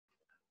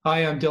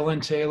Hi, I'm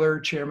Dylan Taylor,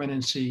 Chairman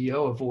and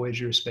CEO of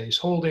Voyager Space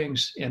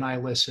Holdings, and I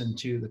listen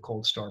to the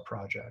Cold Star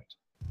Project.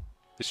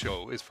 This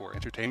show is for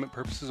entertainment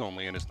purposes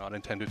only and is not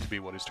intended to be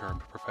what is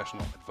termed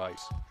professional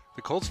advice.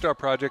 The Cold Star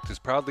Project is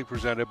proudly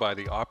presented by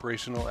the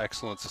Operational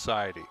Excellence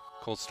Society.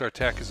 Cold Star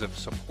Tech is a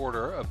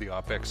supporter of the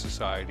OPEX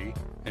Society,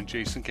 and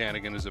Jason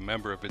Canigan is a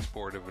member of its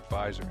board of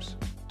advisors.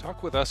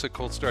 Talk with us at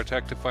Cold Star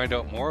Tech to find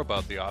out more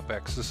about the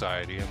OPEX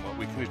Society and what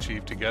we can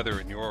achieve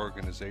together in your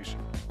organization,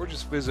 or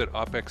just visit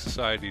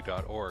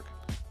opexsociety.org.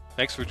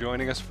 Thanks for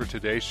joining us for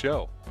today's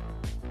show.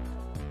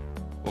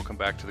 Welcome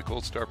back to the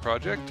Cold Star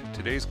Project.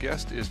 Today's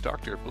guest is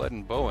Dr.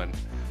 Bleddyn Bowen.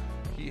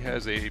 He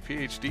has a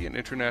PhD in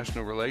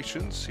international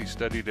relations. He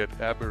studied at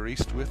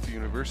Aberystwyth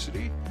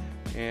University,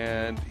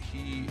 and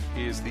he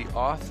is the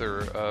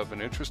author of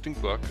an interesting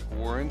book,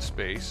 War in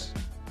Space,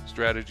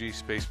 Strategy,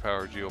 Space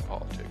Power,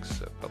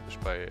 Geopolitics,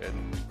 published by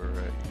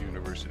Edinburgh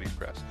University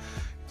Press.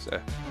 It's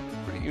a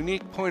pretty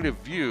unique point of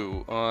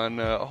view on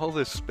all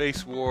this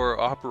space war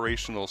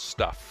operational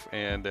stuff,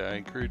 and I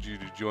encourage you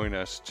to join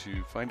us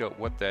to find out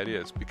what that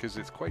is, because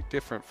it's quite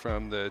different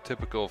from the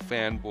typical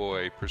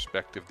fanboy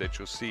perspective that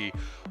you'll see,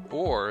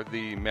 or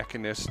the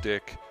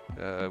mechanistic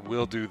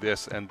we'll do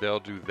this and they'll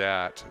do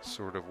that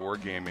sort of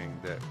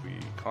wargaming that we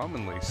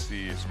commonly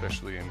see,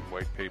 especially in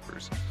white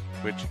papers,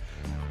 which,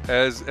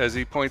 as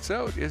he points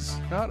out, is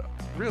not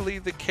really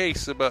the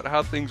case about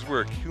how things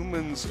work.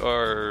 Humans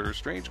are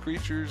strange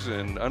creatures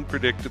and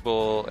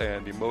unpredictable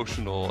and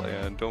emotional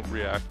and don't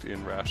react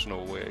in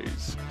rational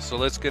ways. So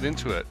let's get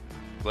into it.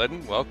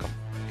 Bleddyn, welcome.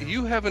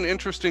 You have an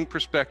interesting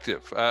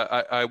perspective.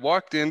 I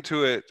walked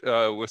into it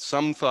with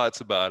some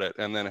thoughts about it,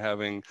 and then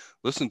having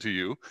listened to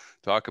you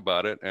talk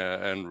about it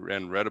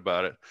and read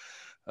about it,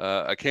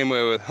 I came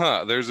away with,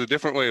 there's a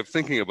different way of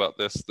thinking about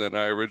this than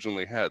I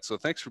originally had. So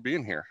thanks for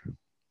being here.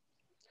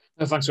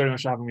 Thanks very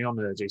much for having me on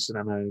there, Jason.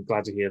 I'm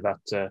glad to hear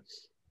that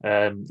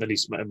at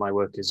least my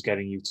work is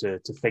getting you to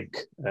think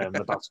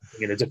about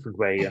something in a different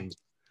way. And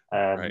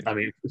right. I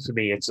mean, for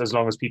me, it's as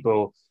long as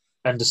people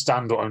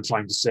understand what I'm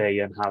trying to say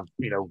and have,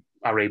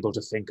 are able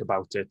to think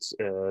about it,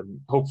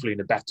 hopefully in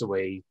a better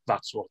way.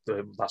 That's what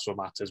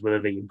matters.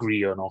 Whether they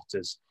agree or not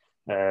is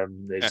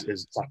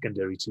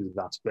secondary to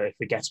that. But if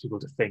it gets people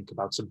to think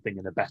about something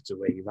in a better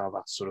way,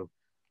 that's sort of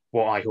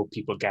what I hope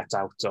people get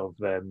out of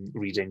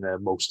reading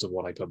most of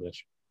what I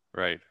publish.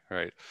 Right.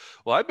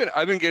 Well,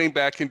 I've been getting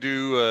back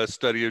into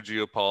study of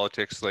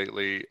geopolitics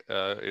lately.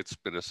 It's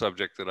been a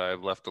subject that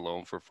I've left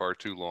alone for far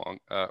too long,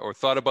 or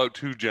thought about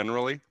too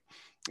generally,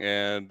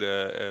 and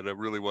I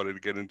really wanted to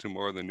get into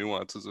more of the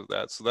nuances of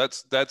that. So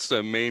that's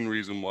the main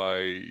reason why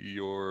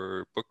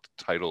your book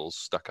titles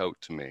stuck out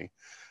to me,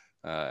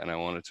 and I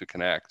wanted to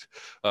connect.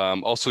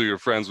 Also, you're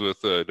friends with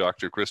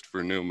Dr.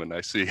 Christopher Newman.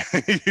 I see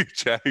you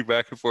chatting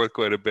back and forth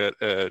quite a bit.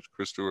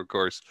 Christopher, of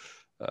course,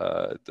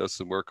 does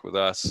some work with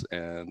us,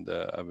 and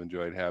I've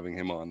enjoyed having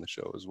him on the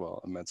show as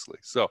well immensely.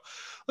 So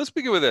let's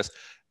begin with this.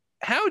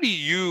 How do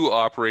you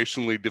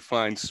operationally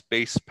define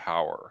space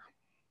power?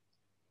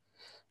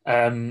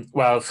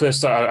 Well,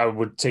 first, I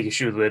would take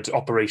issue with the word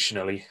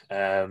operationally,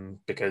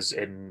 because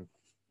in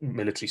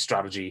military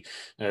strategy,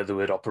 the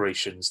word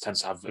operations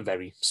tends to have a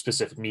very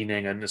specific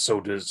meaning, and so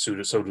do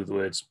the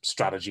words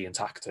strategy and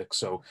tactics.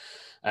 So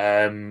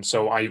I'm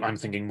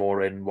thinking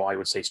more in what I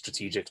would say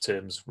strategic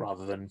terms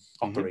rather than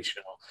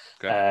operational.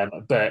 Okay.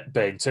 But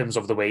in terms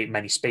of the way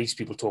many space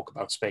people talk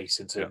about space,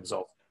 in terms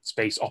of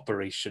space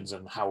operations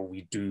and how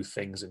we do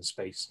things in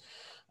space,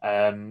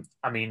 I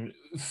mean,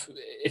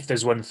 if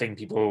there's one thing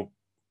people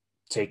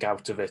take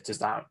out of it is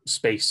that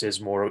space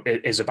is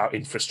about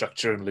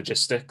infrastructure and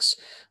logistics,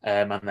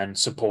 and then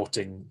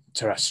supporting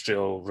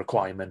terrestrial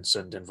requirements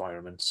and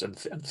environments and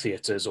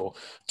theaters or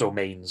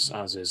domains,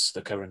 as is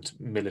the current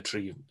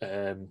military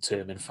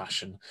term in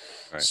fashion.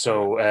 Right.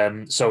 So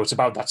it's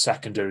about that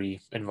secondary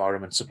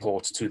environment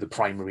support to the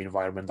primary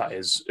environment that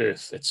is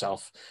Earth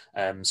itself.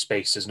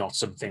 Space is not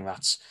something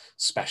that's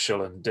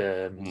special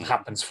and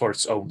happens for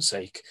its own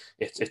sake.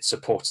 It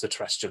supports the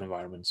terrestrial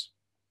environments.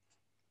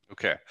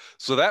 Okay,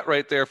 so that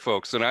right there,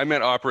 folks, and I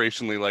meant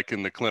operationally like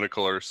in the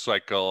clinical or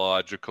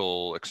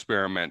psychological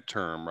experiment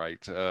term,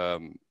 right?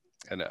 And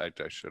I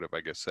should have,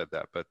 I guess, said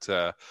that. But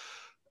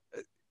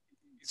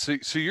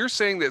so you're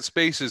saying that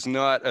space is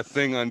not a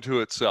thing unto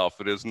itself.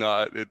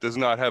 It does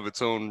not have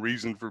its own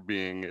reason for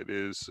being. It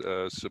is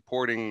a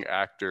supporting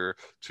actor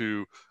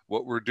to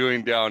what we're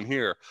doing down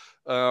here.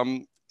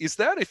 Is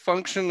that a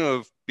function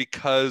of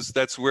because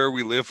that's where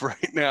we live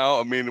right now?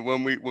 I mean,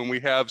 when we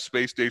have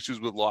space stations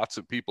with lots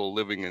of people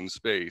living in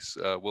space,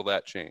 will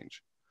that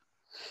change?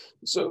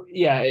 So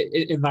yeah,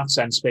 in that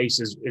sense, space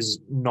is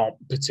not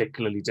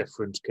particularly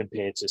different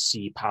compared to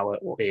sea power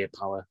or air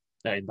power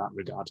in that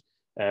regard.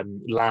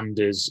 Land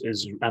is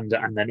and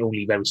then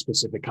only very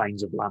specific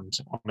kinds of land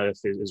on Earth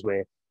is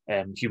where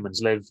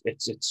humans live.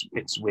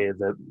 It's where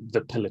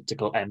the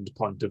political end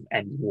point of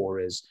any war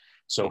is.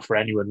 So for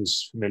anyone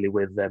who's familiar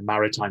with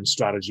maritime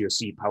strategy or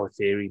sea power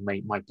theory,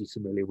 might be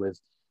familiar with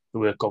the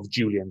work of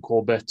Julian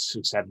Corbett,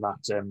 who said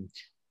that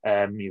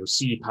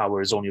Sea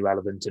power is only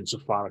relevant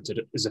insofar as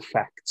it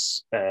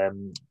affects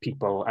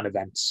people and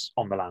events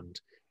on the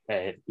land.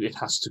 It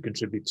has to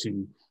contribute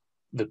to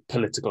the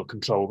political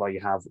control that you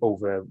have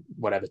over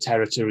whatever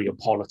territory or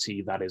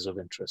polity that is of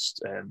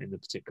interest in the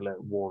particular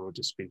war or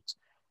dispute.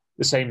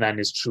 The same then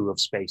is true of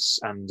space,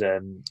 and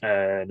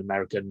an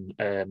American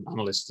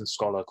analyst and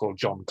scholar called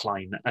John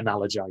Klein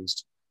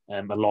analogized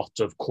a lot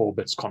of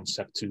Corbett's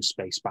concept to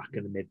space back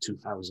in the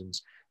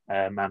mid-2000s.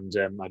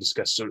 I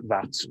discussed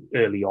that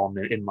early on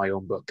in my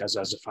own book as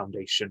a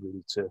foundation,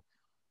 really, to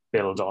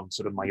build on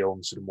sort of my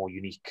own sort of more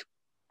unique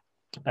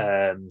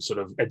sort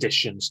of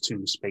additions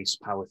to space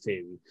power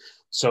theory.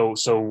 So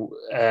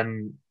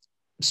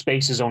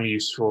space is only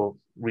useful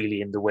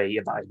really in the way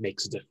that it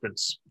makes a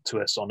difference to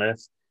us on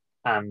Earth.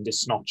 And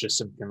it's not just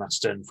something that's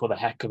done for the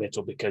heck of it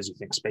or because you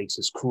think space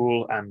is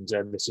cool. And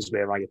this is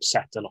where I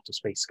upset a lot of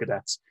space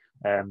cadets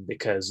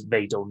because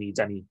they don't need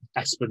any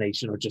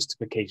explanation or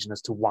justification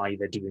as to why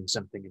they're doing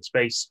something in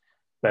space.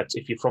 But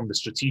if you're from the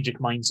strategic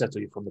mindset or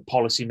you're from the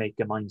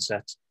policymaker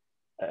mindset,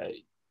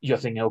 you're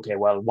thinking, okay,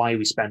 well, why are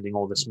we spending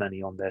all this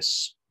money on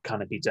this?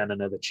 Can it be done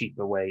another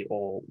cheaper way?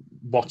 Or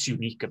what's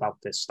unique about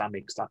this that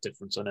makes that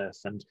difference on Earth?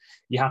 And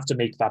you have to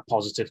make that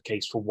positive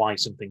case for why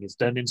something is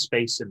done in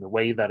space in the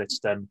way that it's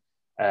done.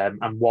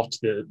 And what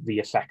the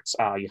effects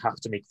are. You have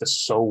to make the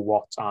so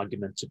what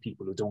argument to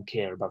people who don't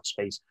care about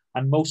space.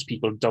 And most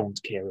people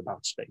don't care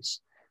about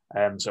space.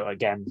 So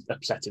again,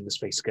 upsetting the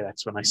space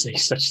cadets when I say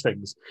such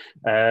things.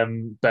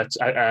 But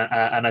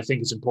I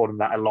think it's important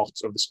that a lot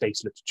of the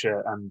space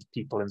literature and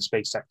people in the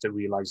space sector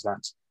realize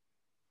that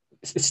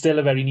it's still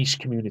a very niche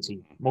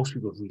community. Most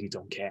people really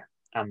don't care.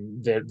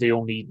 And they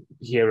only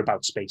hear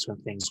about space when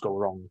things go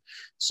wrong.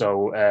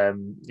 So,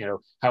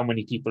 how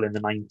many people in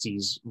the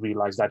 90s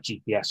realized that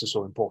GPS is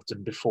so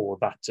important before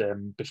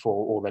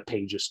all their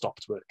pages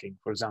stopped working?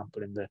 For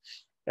example, in the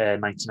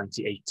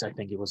 1998, I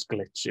think it was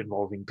glitch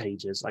involving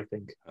pages, I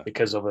think,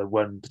 because of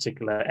one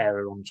particular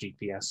error on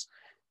GPS.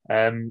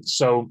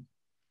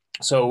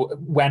 So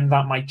when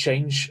that might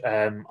change,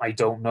 I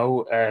don't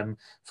know.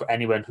 For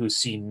anyone who's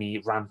seen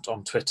me rant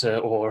on Twitter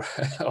or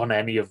on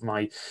any of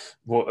my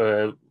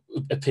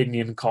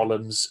opinion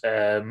columns,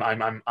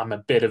 I'm a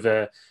bit of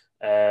a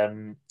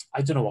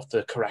I don't know what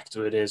the correct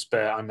word is,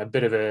 but I'm a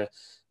bit of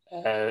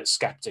a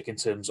skeptic in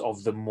terms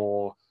of the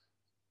more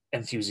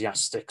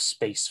enthusiastic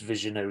space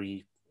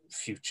visionary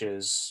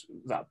futures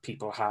that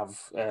people have,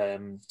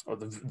 or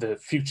the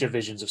future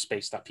visions of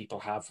space that people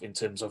have in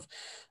terms of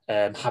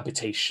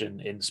habitation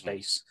in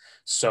space.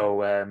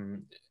 So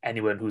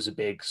anyone who's a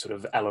big sort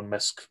of Elon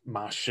Musk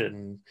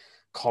Martian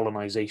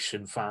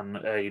colonization fan,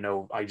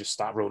 I just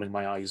start rolling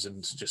my eyes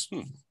and just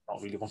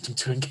not really wanting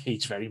to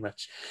engage very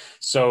much.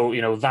 So,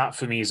 that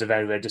for me is a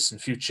very, very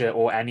distant future,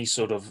 or any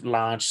sort of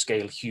large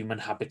scale human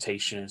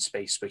habitation in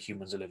space where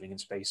humans are living in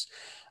space.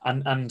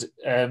 And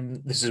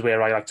this is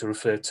where I like to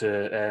refer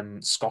to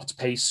Scott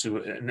Pace,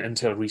 who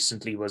until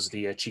recently was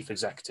the chief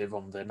executive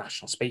on the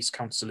National Space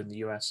Council in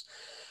the US.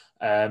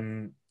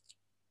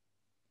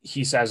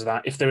 He says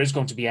that if there is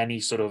going to be any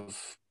sort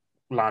of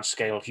large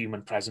scale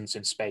human presence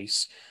in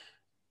space,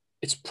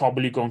 it's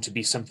probably going to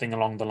be something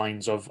along the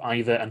lines of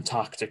either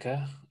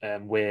Antarctica,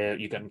 where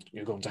you're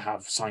going to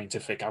have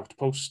scientific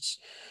outposts,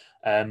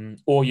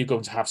 or you're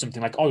going to have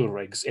something like oil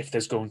rigs if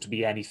there's going to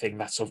be anything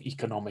that's of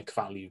economic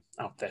value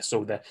out there.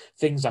 So the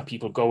things that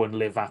people go and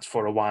live at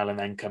for a while and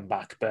then come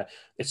back, but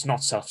it's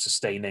not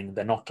self-sustaining,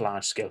 they're not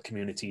large-scale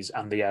communities,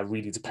 and they are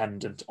really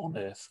dependent on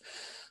Earth.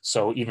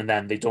 So even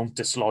then, they don't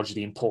dislodge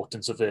the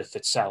importance of Earth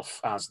itself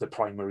as the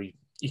primary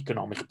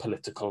economic,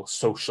 political,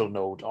 social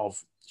node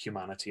of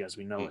humanity as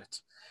we know it.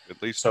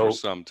 At least for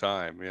some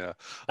time, yeah.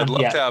 I'd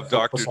love to have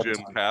Dr.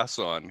 Jim Pass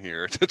on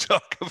here to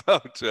talk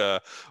about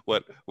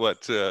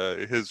what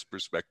his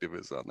perspective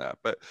is on that.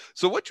 But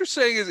so what you're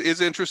saying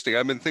is interesting.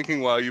 I've been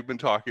thinking while you've been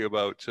talking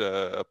about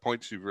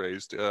points you've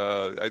raised.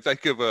 I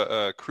think of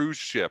a cruise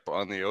ship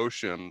on the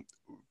ocean.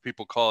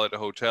 People call it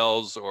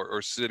hotels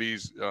or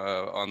cities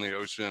on the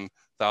ocean,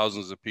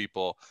 thousands of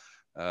people.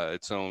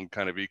 Its own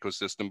kind of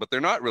ecosystem, but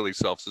they're not really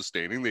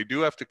self-sustaining. They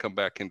do have to come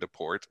back into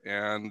port,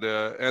 and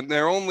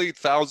they're only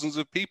thousands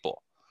of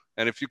people.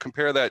 And if you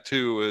compare that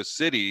to a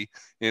city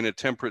in a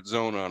temperate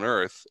zone on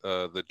Earth,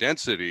 the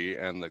density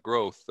and the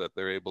growth that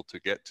they're able to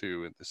get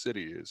to in the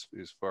city is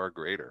far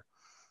greater.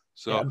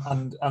 So, yeah,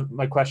 and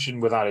my question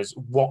with that is,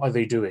 what are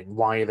they doing?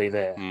 Why are they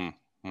there?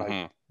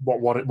 Like,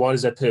 what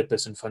is their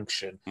purpose and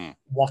function?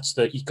 What's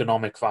the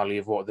economic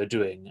value of what they're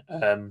doing?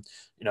 And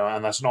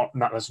that's not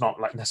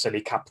like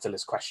necessarily a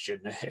capitalist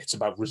question. It's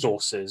about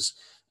resources,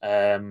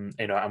 and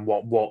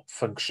what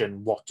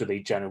function, what do they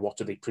generate, what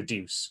do they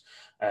produce?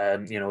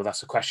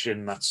 That's a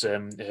question that's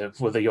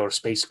whether you're a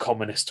space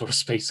communist or a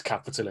space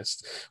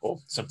capitalist or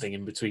something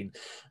in between,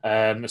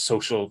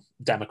 social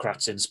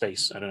democrats in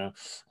space. I don't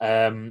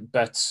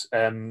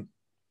know,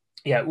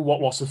 yeah,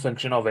 what's the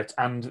function of it?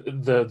 And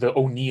the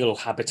O'Neill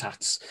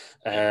habitats,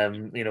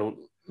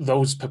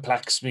 those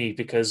perplex me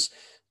because,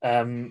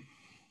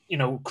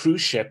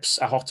 cruise ships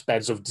are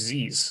hotbeds of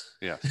disease.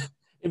 Yeah.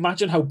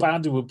 Imagine how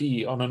bad it would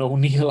be on an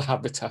O'Neill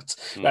habitat,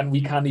 Mm. and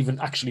we can't even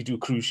actually do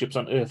cruise ships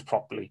on Earth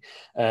properly.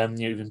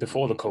 Even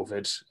before the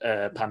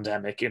COVID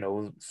pandemic,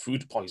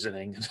 food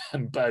poisoning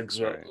and bugs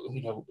were,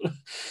 Right.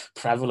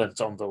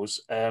 prevalent on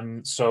those.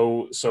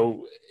 So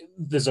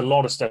there's a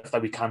lot of stuff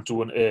that we can't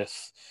do on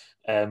Earth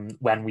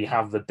when we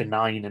have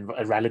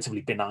a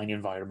relatively benign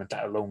environment,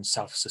 let alone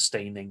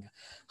self-sustaining Right.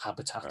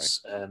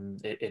 habitats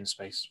in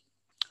space.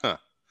 Huh.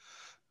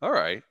 All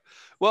right.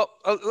 Well,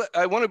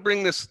 I want to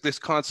bring this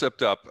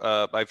concept up.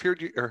 I've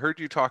heard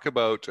you talk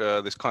about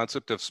this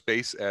concept of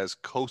space as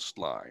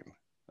coastline,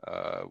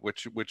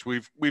 which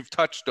we've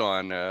touched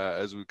on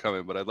as we come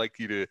in, but I'd like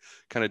you to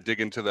kind of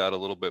dig into that a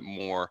little bit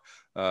more.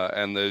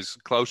 And there's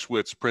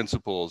Clausewitz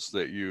principles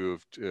that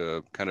you've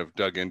kind of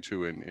dug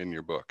into in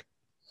your book.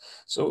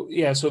 So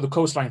yeah, so the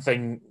coastline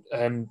thing,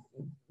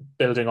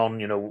 building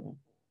on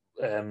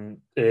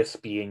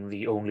Earth being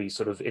the only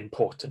sort of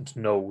important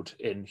node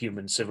in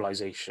human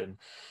civilization.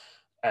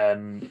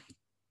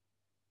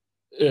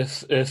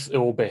 Earth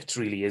orbit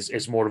really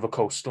is more of a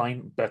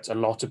coastline, but a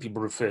lot of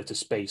people refer to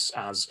space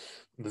as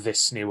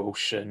this new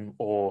ocean,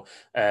 or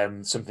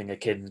something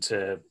akin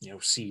to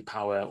sea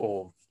power,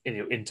 or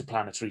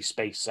interplanetary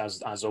space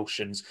as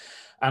oceans.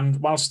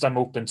 And whilst I'm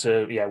open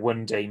to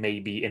one day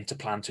maybe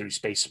interplanetary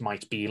space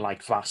might be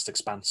like vast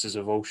expanses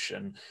of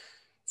ocean,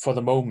 for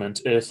the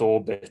moment, Earth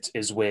orbit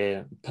is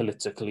where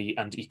politically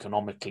and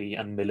economically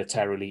and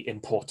militarily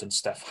important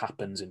stuff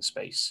happens in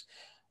space.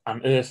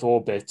 And Earth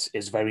orbit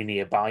is very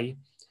nearby.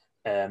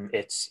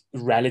 It's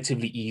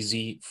relatively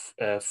easy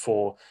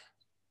for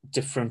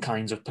different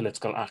kinds of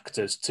political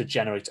actors to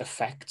generate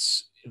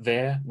effects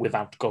there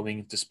without going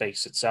into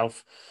space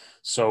itself.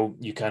 So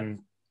you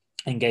can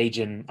engage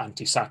in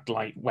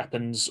anti-satellite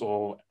weapons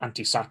or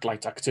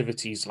anti-satellite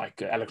activities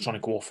like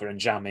electronic warfare and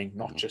jamming,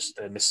 not just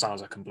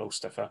missiles that can blow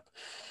stuff up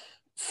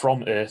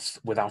from Earth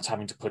without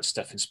having to put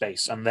stuff in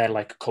space. And they're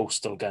like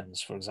coastal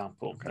guns, for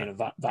example, Okay.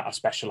 that are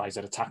specialized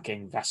at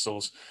attacking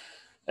vessels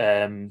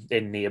in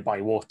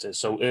nearby waters.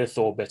 So Earth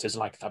orbit is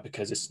like that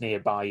because it's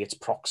nearby, it's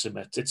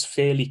proximate, it's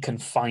fairly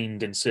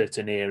confined in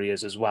certain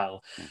areas as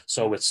well.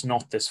 So it's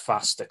not this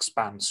vast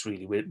expanse,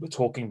 really. We're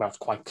talking about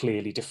quite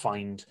clearly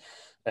defined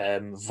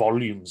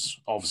volumes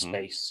of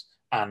space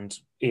and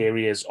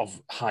areas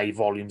of high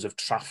volumes of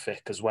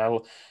traffic as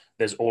well.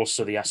 There's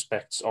also the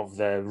aspects of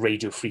the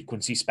radio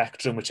frequency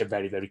spectrum, which are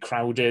very, very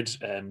crowded.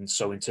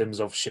 So in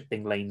terms of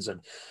shipping lanes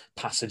and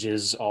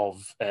passages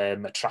of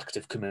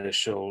attractive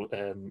commercial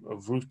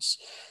routes,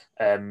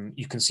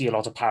 you can see a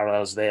lot of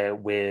parallels there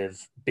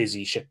with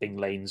busy shipping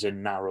lanes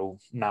in narrow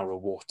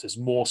waters,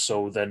 more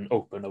so than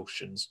open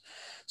oceans.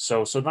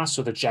 So that's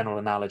sort of general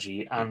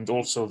analogy. And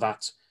also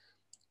that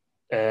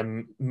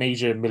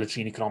major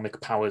military and economic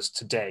powers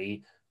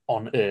today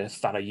on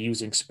Earth that are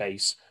using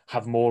space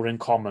have more in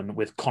common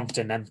with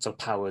continental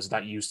powers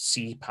that use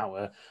sea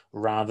power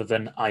rather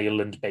than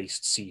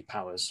island-based sea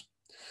powers.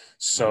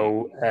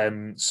 So,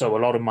 so a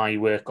lot of my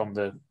work on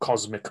the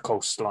cosmic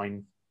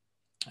coastline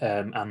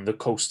and the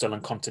coastal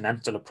and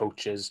continental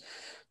approaches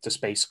to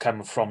space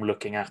come from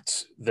looking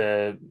at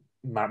the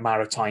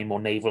maritime or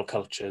naval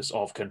cultures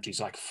of countries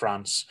like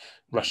France,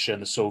 Russia,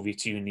 and the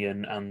Soviet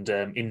Union, and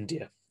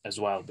India as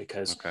well,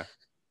 because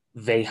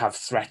they have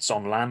threats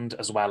on land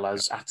as well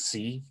as at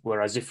sea.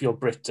 Whereas if you're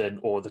Britain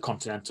or the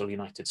continental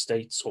United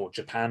States or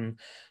Japan,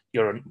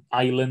 you're an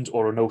island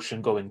or an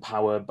ocean-going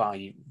power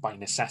by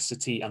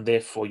necessity, and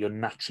therefore you're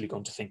naturally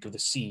going to think of the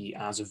sea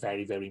as a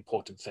very, very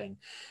important thing,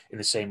 in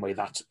the same way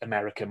that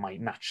America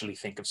might naturally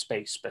think of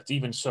space. But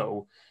even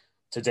so,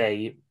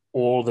 today,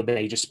 all the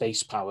major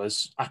space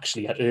powers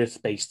actually are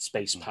Earth-based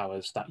space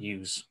powers that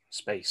use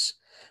space.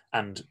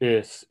 And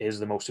Earth is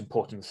the most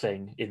important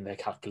thing in their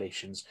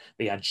calculations.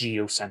 They are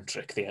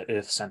geocentric, they are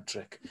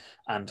Earth-centric.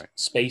 And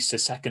space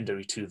is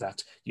secondary to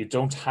that. You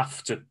don't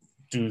have to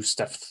do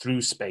stuff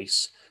through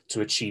space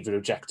to achieve your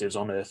objectives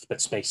on Earth,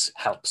 but space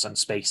helps and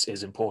space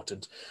is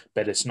important,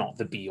 but it's not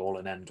the be-all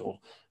and end-all.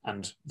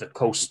 And the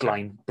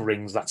coastline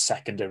brings that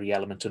secondary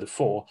element to the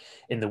fore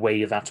in the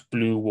way that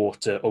blue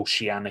water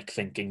oceanic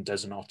thinking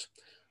does not.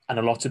 And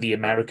a lot of the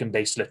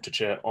American-based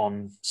literature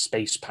on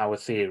space power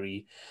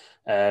theory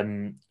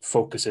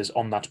focuses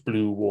on that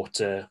blue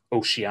water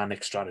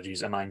oceanic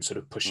strategies, and I'm sort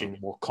of pushing a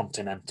more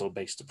continental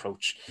based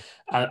approach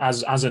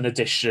as an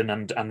addition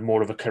and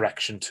more of a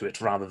correction to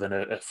it rather than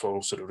a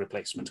full sort of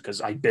replacement,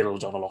 because I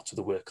build on a lot of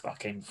the work that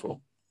came before.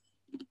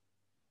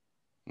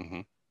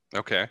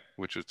 Okay,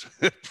 which is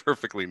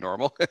perfectly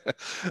normal.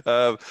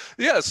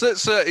 Yeah,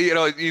 so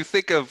you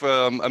think of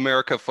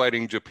America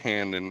fighting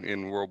Japan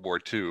in World War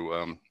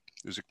II.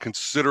 There's a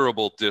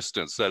considerable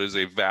distance. That is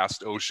a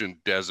vast ocean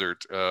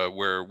desert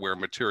where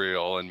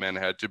material and men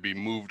had to be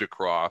moved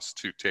across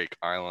to take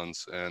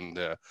islands, and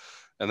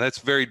that's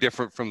very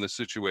different from the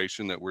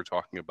situation that we're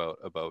talking about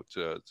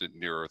the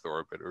near Earth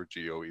orbit or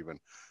GEO even,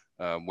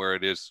 where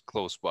it is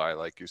close by,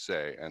 like you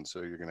say, and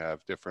so you're going to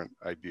have different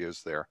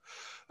ideas there.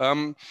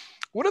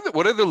 What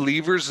are the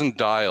levers and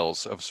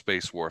dials of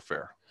space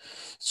warfare?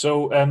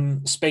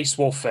 So space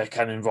warfare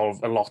can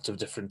involve a lot of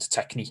different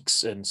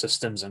techniques and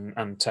systems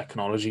and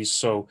technologies.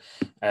 So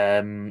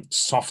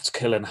soft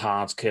kill and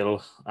hard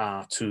kill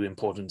are two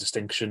important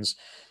distinctions.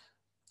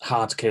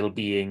 Hard kill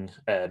being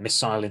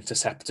missile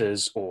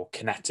interceptors or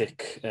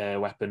kinetic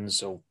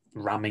weapons or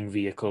ramming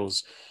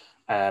vehicles.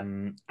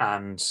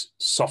 And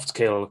soft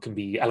kill can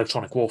be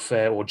electronic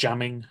warfare or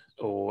jamming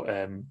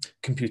or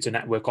computer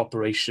network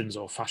operations,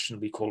 or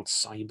fashionably called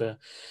cyber.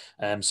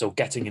 So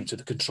getting into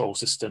the control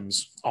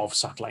systems of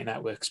satellite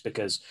networks,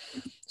 because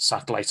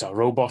satellites are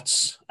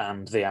robots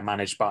and they are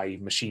managed by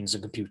machines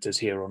and computers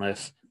here on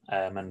Earth,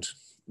 and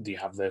you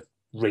have the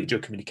radio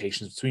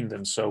communications between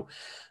them. So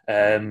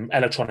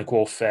electronic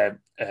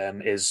warfare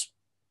is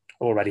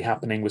already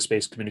happening with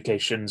space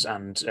communications,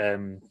 and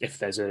if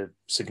there's a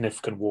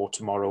significant war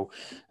tomorrow,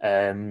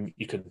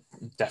 you can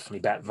definitely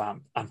bet that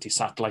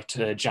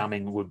anti-satellite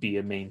jamming would be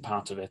a main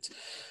part of it.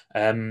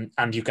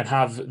 And you can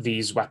have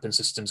these weapon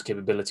systems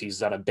capabilities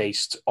that are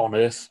based on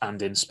Earth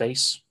and in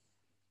space,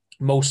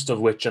 most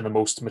of which are the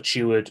most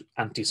matured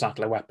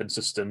anti-satellite weapon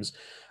systems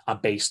are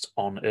based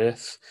on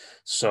Earth.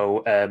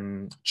 So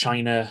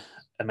China,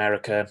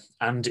 America,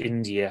 and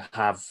India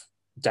have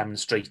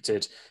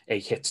demonstrated a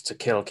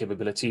hit-to-kill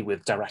capability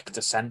with direct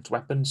ascent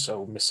weapons,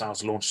 so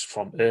missiles launched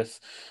from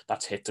Earth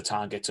that hit the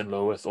target in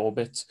low Earth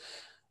orbit.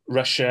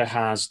 Russia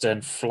has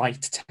done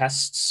flight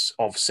tests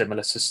of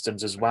similar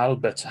systems as well,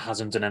 but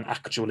hasn't done an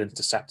actual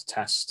intercept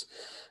test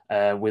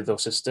with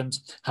those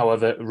systems.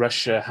 However,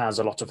 Russia has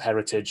a lot of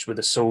heritage with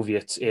the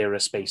Soviet-era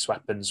space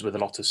weapons, with a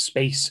lot of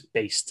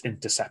space-based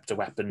interceptor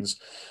weapons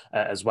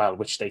as well,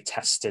 which they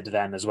tested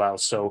then as well.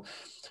 So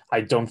I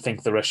don't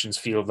think the Russians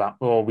feel that,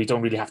 oh, we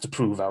don't really have to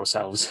prove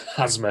ourselves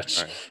as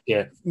much. Right.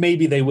 Yeah,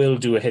 maybe they will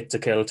do a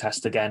hit-to-kill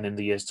test again in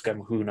the years to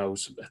come. Who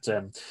knows?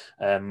 But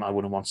I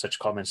wouldn't want such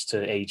comments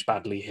to age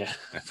badly here.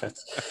 But,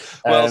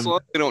 well, as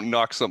long as they don't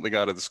knock something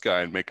out of the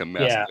sky and make a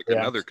mess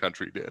another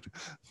country did.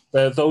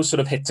 Those sort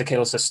of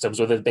hit-to-kill systems,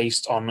 whether they're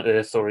based on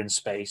Earth or in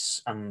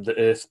space, and the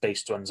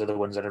Earth-based ones are the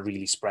ones that are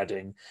really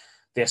spreading,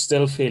 they're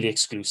still fairly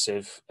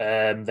exclusive.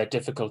 They're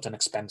difficult and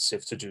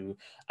expensive to do.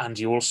 And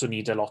you also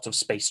need a lot of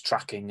space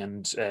tracking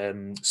and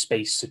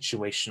space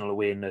situational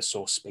awareness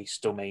or space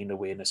domain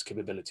awareness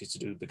capability to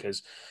do,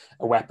 because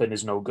a weapon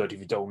is no good if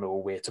you don't know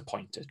where to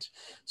point it.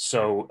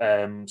 So,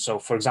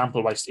 for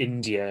example, whilst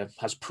India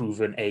has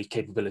proven a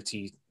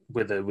capability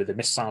with the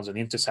missiles and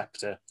the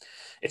interceptor,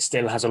 it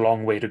still has a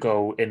long way to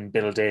go in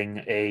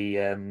building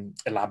a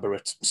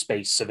elaborate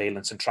space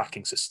surveillance and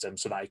tracking system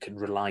so that it can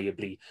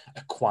reliably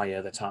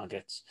acquire the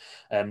targets.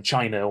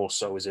 China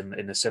also is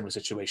in a similar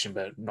situation,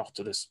 but not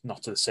to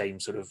the same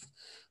sort of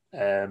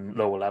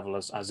lower level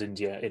as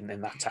India in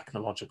that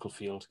technological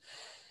field.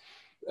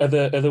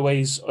 Other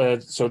ways,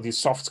 so these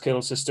soft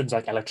kill systems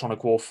like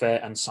electronic warfare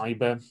and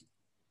cyber,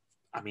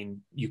 I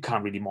mean, you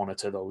can't really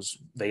monitor those.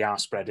 They are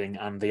spreading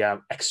and they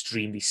are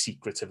extremely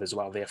secretive as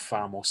well. They are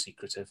far more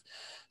secretive.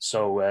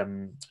 So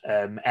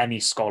any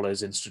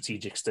scholars in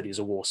strategic studies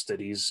or war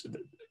studies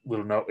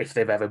will know, if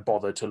they've ever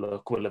bothered to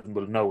look,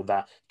 will know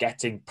that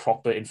getting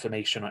proper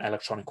information on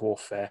electronic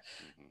warfare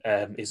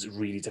is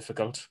really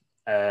difficult.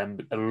 A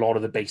lot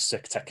of the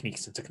basic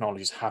techniques and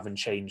technologies haven't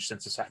changed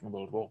since the Second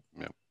World War.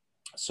 Yeah.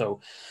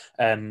 So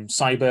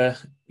cyber,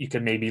 you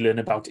can maybe learn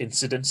about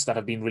incidents that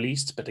have been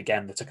released, but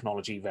again, the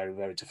technology very,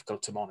 very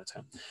difficult to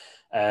monitor.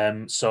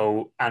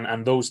 So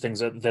those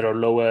things, there are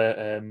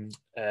lower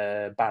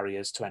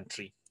barriers to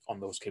entry on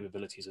those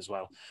capabilities as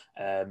well.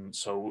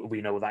 So we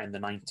know that in the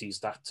 90s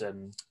that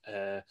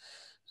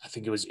I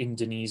think it was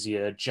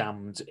Indonesia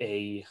jammed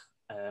a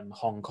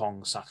Hong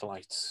Kong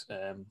satellite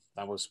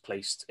that was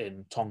placed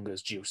in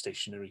Tonga's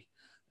geostationary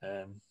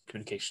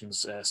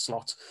communications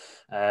slot.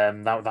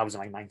 That was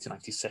in like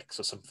 1996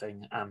 or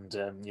something, and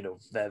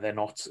they're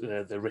not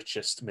the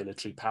richest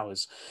military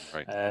powers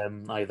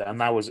either, and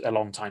that was a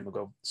long time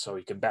ago. So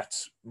you can bet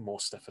more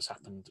stuff has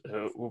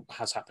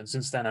happened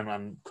since then,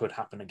 and could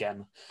happen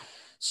again.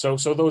 So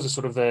those are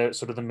sort of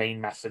the main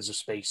methods of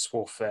space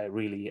warfare,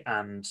 really,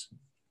 and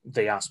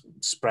they are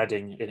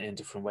spreading in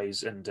different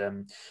ways. And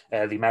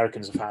the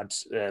Americans have had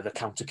the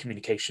counter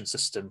communication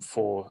system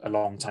for a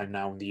long time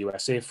now in the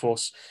US Air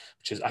Force,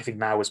 which is, I think,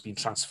 now has been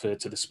transferred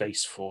to the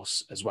Space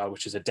Force as well,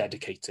 which is a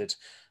dedicated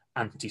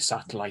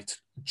anti-satellite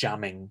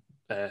jamming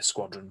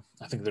squadron.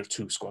 I think there are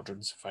 2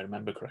 squadrons, if I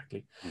remember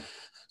correctly.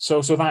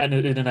 So that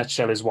in a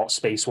nutshell is what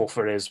space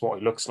warfare is, what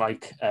it looks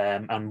like,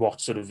 and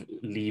what sort of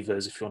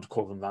levers, if you want to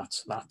call them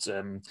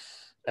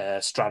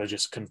that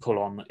strategists can pull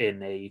on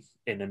in a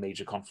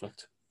major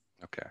conflict.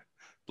 Okay.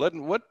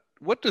 Bledden,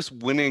 what does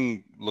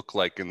winning look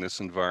like in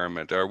this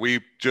environment? Are we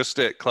just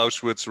at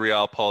Clausewitz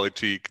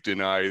realpolitik,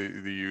 deny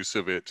the use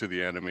of it to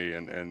the enemy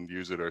and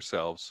use it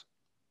ourselves?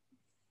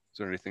 Is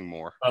there anything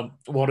more?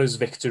 What is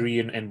victory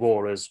in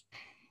war is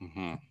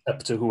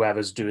up to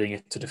whoever's doing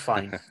it to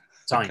define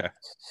time.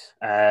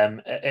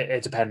 Okay.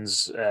 It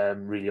depends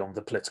really on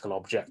the political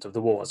object of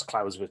the war, as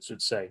Clausewitz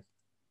would say.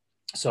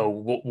 So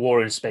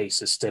war in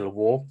space is still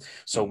war.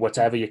 So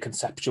whatever your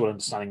conceptual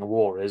understanding of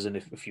war is, and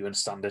if you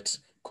understand it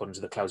according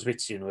to the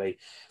Clausewitzian way,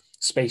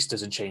 space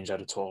doesn't change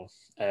that at all.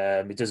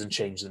 It doesn't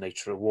change the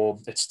nature of war.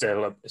 It's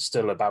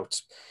still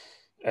about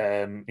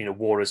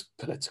war is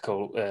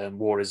political.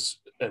 War is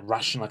a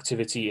rational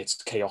activity.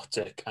 It's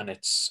chaotic and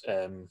it's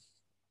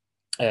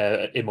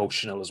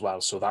emotional as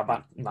well. So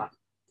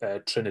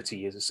that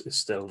trinity is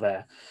still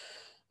there.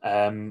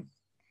 And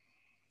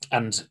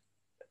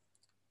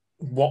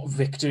what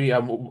victory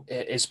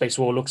in space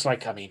war looks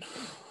like, I mean,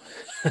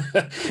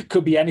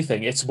 could be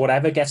anything. It's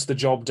whatever gets the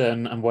job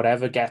done and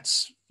whatever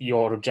gets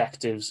your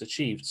objectives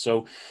achieved.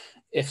 So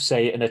if,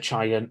 say, in a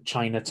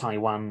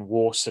China-Taiwan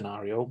war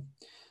scenario,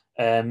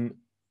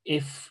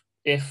 if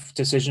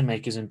decision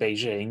makers in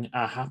Beijing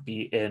are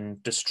happy in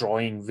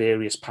destroying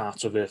various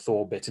parts of Earth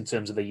orbit in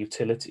terms of their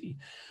utility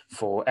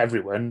for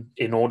everyone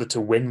in order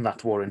to win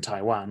that war in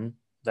Taiwan,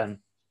 then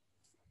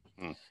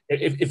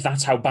if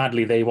that's how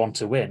badly they want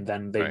to win,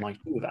 then they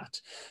might do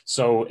that.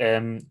 So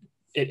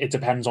it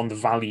depends on the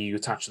value you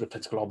attach to the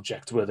political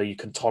object, whether you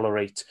can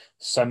tolerate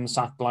some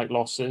satellite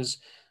losses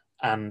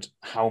and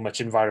how much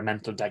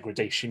environmental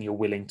degradation you're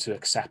willing to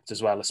accept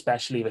as well,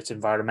 especially if it's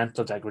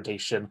environmental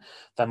degradation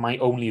that might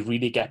only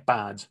really get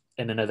bad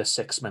in another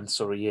 6 months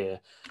or a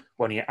year.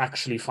 When you're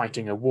actually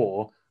fighting a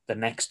war, the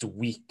next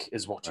week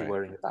is what you're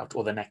worrying about,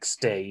 or the next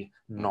day,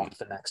 not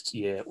the next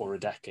year or a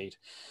decade.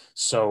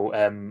 So,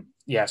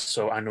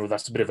 so I know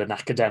that's a bit of an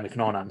academic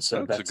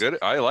non-answer. That's good.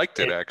 I liked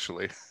it,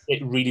 actually.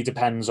 It really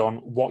depends on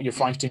what you're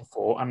fighting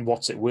for and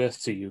what's it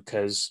worth to you,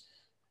 because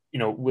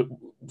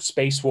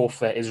space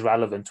warfare is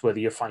relevant whether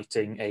you're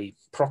fighting a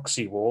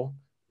proxy war,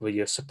 where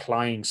you're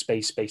supplying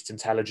space-based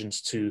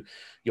intelligence to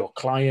your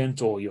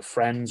client or your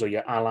friends or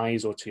your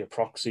allies or to your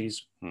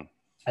proxies.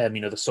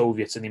 The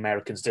Soviets and the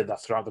Americans did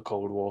that throughout the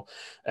Cold War,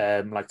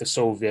 like the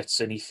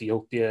Soviets in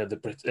Ethiopia,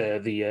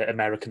 the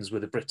Americans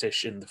with the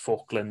British in the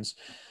Falklands,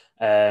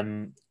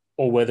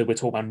 or whether we're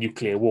talking about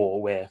nuclear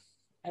war where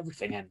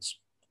everything ends.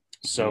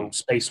 So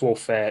space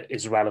warfare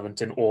is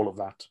relevant in all of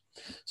that.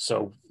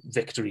 So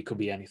victory could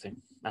be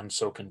anything, and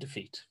so can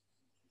defeat.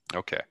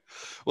 Okay.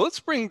 Well, let's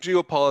bring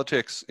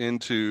geopolitics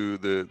into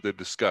the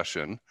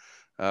discussion.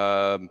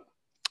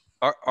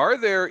 Are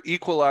there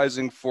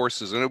equalizing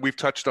forces? And we've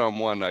touched on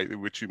one,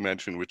 which you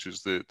mentioned, which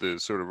is the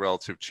sort of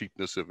relative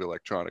cheapness of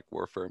electronic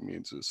warfare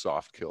means a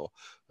soft kill.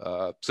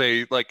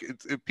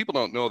 People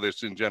don't know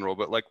this in general,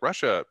 but like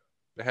Russia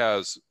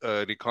has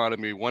an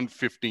economy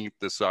 1/15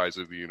 the size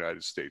of the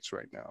United States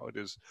right now. It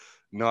is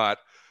not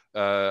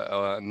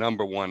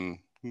number one,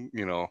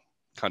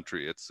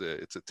 country. It's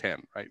a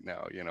 10 right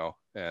now,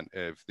 and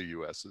if the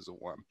US is a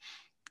 1.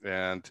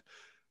 And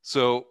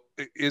so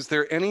is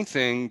there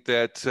anything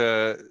that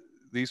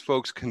these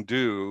folks can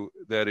do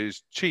that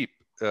is cheap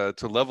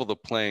to level the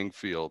playing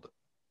field?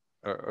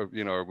 Or,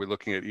 are we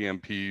looking at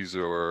EMPs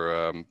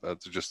or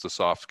just the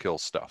soft kill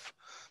stuff?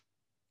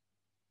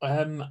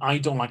 I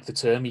don't like the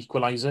term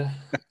equalizer.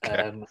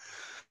 Okay.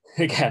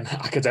 Again,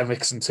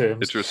 academics and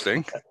terms.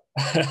 Interesting.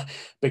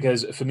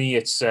 Because for me,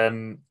 it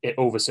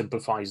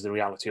oversimplifies the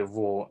reality of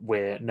war,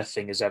 where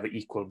nothing is ever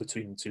equal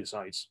between the two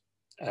sides.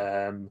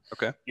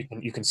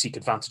 You can seek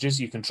advantages.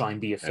 You can try and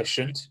be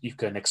efficient. You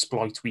can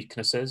exploit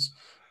weaknesses,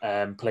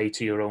 play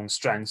to your own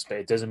strengths, but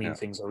it doesn't mean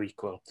things are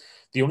equal.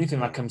 The only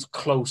thing that comes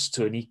close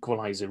to an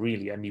equalizer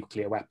really are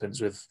nuclear weapons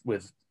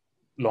with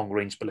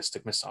long-range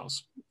ballistic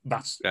missiles.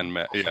 That's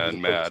MAD.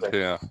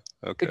 Okay.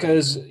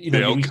 Because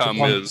the outcome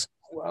is.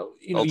 Well,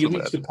 you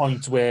reach the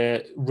point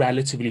where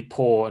relatively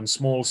poor and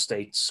small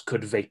states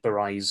could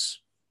vaporize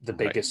the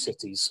biggest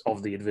cities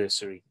of the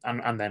adversary,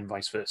 and then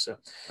vice versa.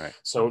 Right.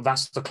 So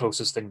that's the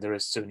closest thing there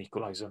is to an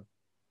equalizer.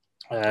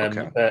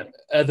 But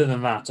other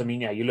than that,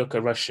 you look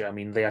at Russia,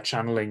 they are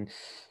channeling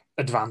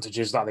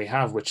advantages that they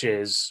have, which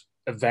is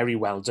a very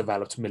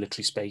well-developed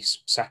military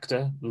space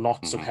sector,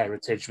 lots of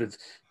heritage with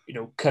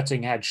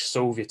cutting-edge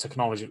Soviet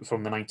technology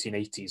from the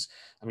 1980s.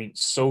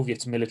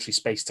 Soviet military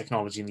space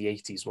technology in the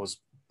 80s was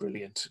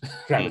brilliant,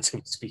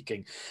 relatively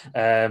speaking.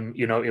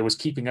 It was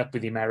keeping up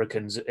with the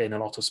Americans in a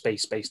lot of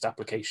space-based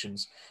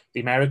applications.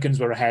 The Americans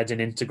were ahead in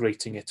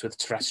integrating it with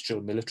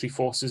terrestrial military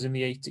forces in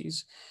the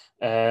 80s,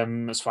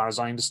 as far as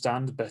I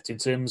understand. But in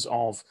terms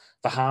of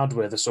the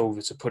hardware the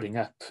Soviets are putting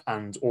up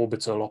and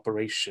orbital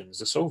operations,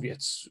 the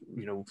Soviets,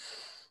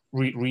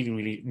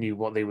 really knew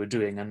what they were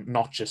doing, and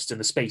not just in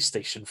the space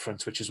station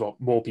front, which is what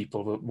more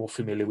people were more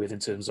familiar with in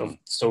terms of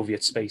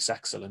Soviet space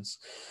excellence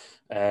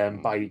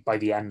by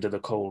the end of the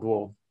Cold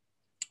War.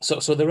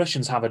 So the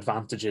Russians have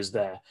advantages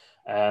there.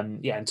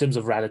 In terms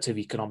of relative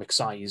economic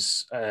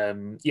size,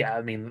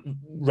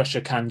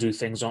 Russia can do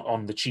things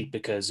on the cheap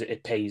because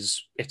it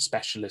pays its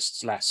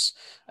specialists less.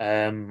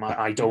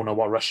 I don't know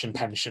what Russian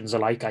pensions are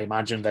like. I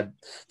imagine that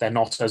they're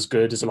not as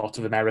good as a lot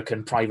of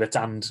American private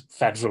and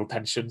federal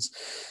pensions,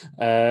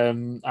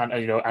 and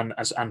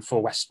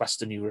for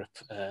Western Europe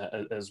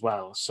as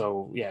well.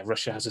 So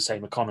Russia has the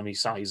same economy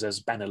size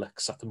as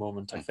Benelux at the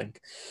moment, I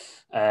think,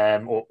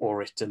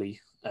 or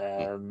Italy.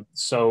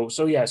 So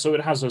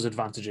it has those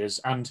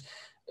advantages,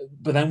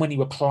 but then when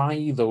you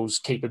apply those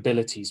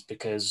capabilities,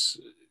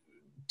 because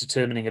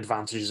determining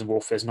advantages in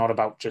warfare is not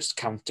about just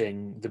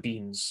counting the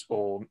beans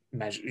or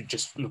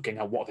just looking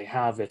at what they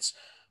have. It's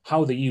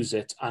how they use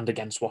it and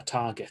against what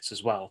targets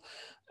as well.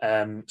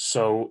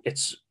 So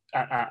it's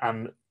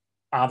and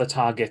are the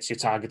targets you're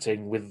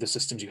targeting with the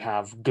systems you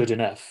have good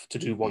enough to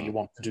do what you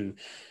want to do?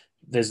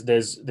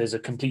 There's a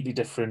completely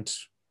different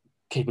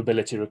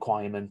capability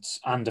requirement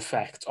and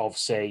effect of,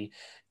 say,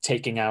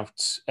 taking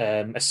out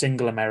a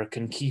single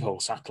American keyhole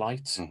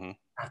satellite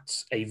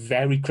at a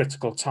very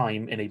critical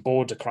time in a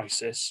border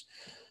crisis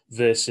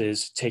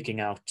versus taking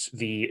out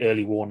the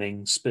early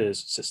warning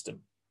SPERS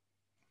system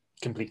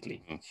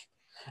completely.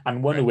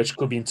 And one of which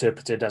could be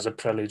interpreted as a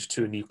prelude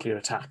to a nuclear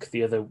attack.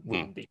 The other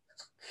wouldn't be.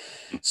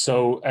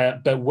 So,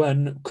 but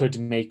one could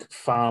make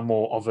far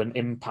more of an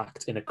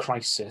impact in a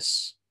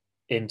crisis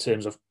in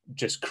terms of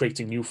just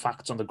creating new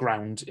facts on the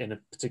ground in a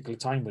particular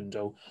time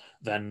window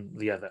than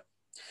the other.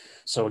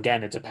 So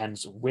again, it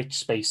depends which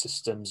space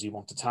systems you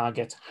want to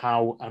target,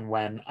 how and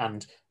when,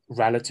 and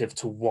relative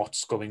to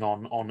what's going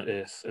on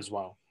Earth as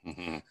well.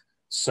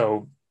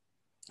 So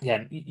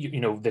yeah,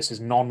 this is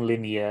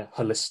non-linear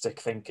holistic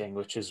thinking,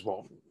 which is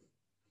what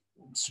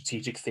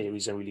strategic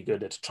theories are really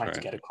good at trying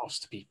to get across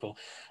to people.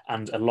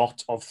 And a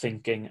lot of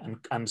thinking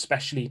and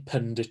especially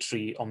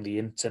punditry on the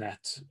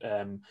internet,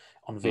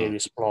 on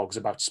various blogs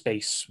about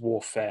space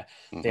warfare,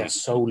 they are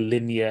so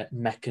linear,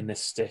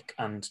 mechanistic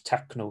and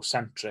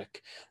technocentric.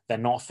 They're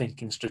not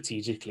thinking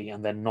strategically,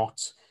 and they're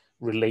not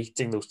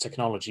relating those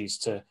technologies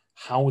to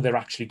how they're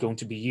actually going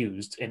to be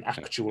used in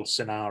actual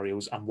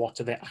scenarios and what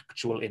are their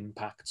actual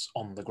impacts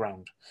on the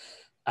ground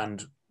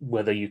and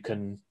whether you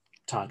can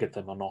target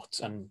them or not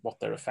and what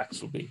their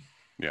effects will be.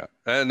 Yeah,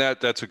 and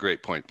that's a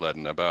great point,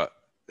 Bledden, about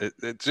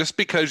it. Just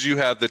because you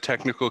have the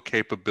technical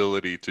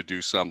capability to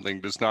do something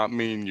does not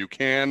mean you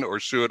can or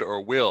should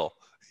or will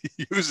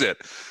use it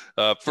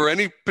for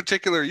any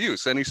particular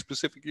use, any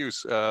specific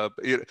use.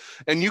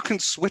 And you can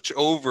switch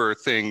over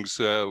things.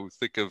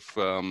 Think of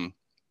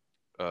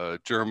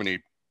Germany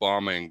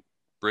bombing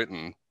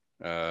Britain.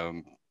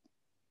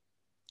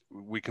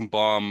 We can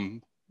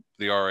bomb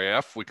the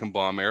RAF, we can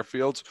bomb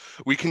airfields,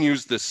 we can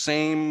use the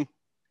same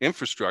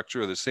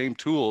infrastructure, the same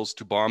tools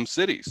to bomb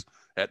cities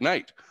at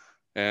night.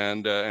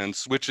 And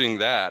switching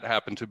that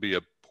happened to be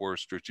a poor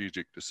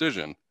strategic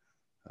decision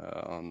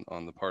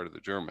on the part of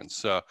the Germans.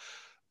 So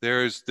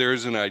there's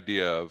an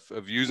idea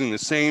of using the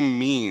same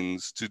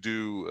means to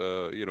do,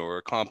 or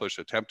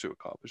attempt to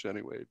accomplish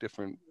anyway,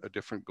 a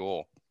different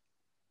goal.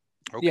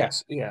 Okay.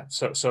 Yes, yeah.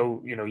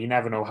 So you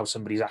never know how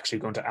somebody's actually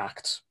going to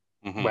act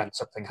when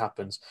something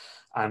happens.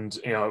 And,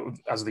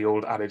 as the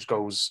old adage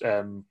goes,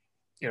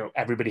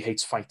 everybody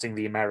hates fighting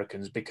the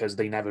Americans because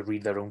they never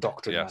read their own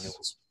doctrine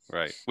manuals.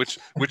 Right.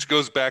 Which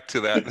goes back to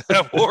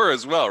that war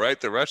as well,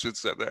 right? The Russians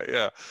said that.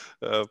 Yeah.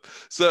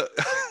 So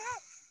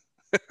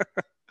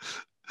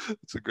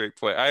it's a great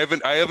point. I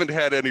haven't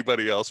had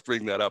anybody else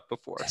bring that up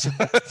before. So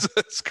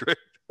that's great.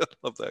 I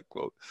love that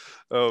quote.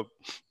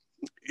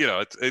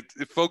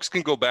 Folks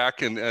can go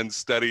back and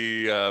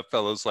study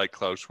fellows like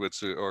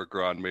Clausewitz or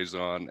Grand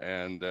Maison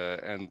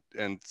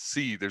and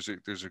see there's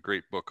a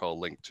great book I'll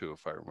link to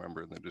if I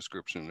remember in the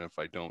description. And if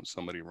I don't,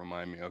 somebody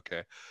remind me.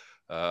 Okay.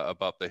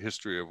 About the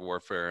history of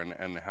warfare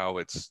and how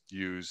it's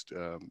used,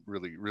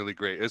 really, really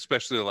great,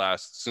 especially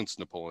since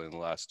Napoleon, the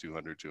last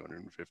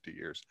 250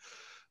 years.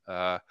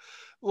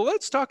 Well,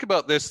 let's talk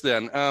about this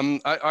then.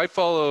 I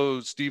follow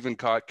Stephen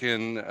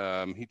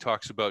Kotkin. He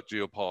talks about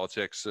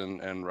geopolitics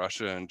and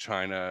Russia and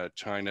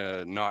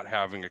China not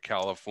having a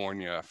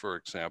California, for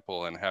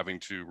example, and having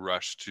to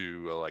rush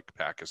to like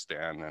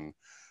Pakistan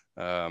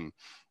and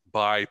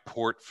buy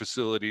port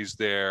facilities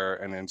there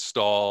and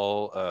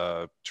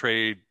install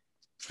trade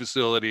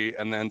facility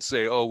and then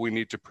say, oh, we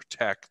need to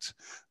protect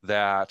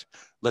that.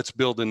 Let's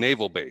build a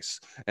naval base.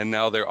 And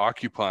now they're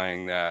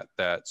occupying that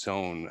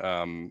zone.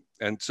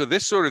 And so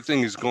this sort of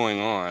thing is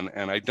going on.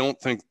 And I don't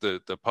think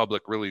the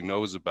public really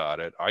knows about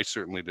it. I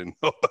certainly didn't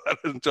know about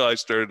it until I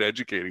started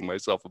educating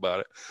myself about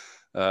it.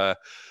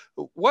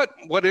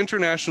 What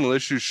international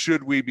issues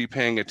should we be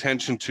paying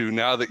attention to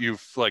now that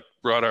you've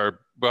brought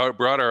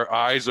our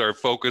eyes, our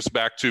focus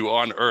back to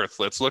on Earth?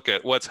 Let's look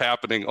at what's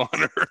happening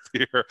on Earth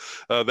here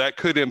that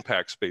could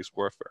impact space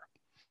warfare.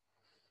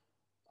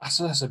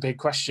 That's a big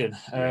question.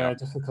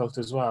 Difficult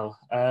as well.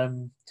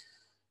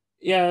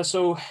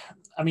 So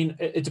I mean,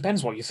 it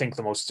depends what you think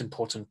the most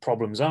important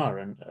problems are,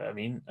 and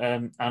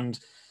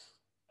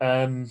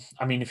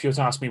if you were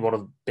to ask me what are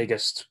the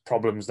biggest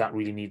problems that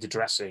really need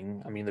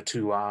addressing, I mean, the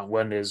two are,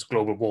 one is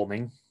global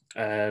warming,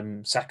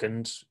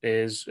 second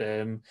is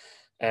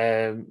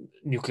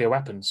nuclear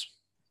weapons.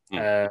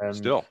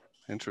 Still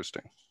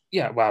interesting.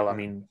 Yeah, well, I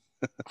mean,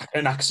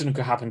 an accident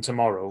could happen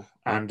tomorrow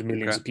and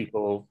millions of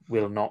people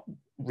will not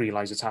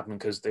realize it's happening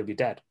because they'll be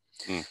dead.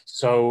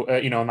 So,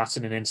 and that's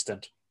in an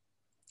instant.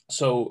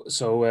 So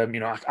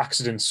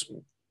accidents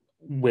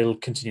will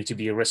continue to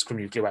be a risk from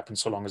nuclear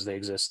weapons so long as they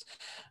exist.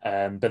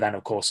 But then,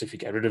 of course, if you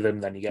get rid of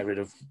them, then you get rid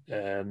of,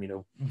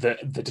 the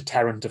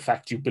deterrent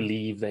effect you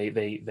believe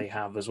they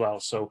have as well.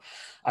 So,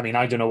 I mean,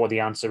 I don't know what the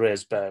answer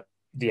is, but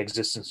the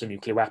existence of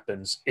nuclear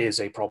weapons is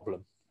a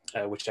problem,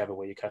 whichever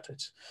way you cut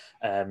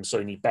it. So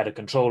you need better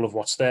control of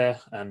what's there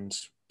and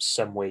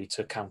some way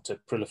to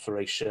counter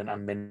proliferation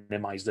and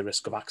minimize the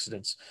risk of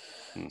accidents.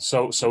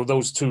 So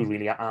those two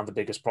really are the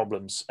biggest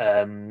problems.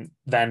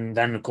 Then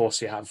of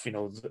course you have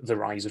the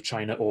rise of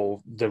China,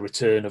 or the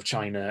return of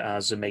China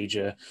as a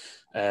major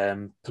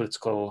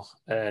political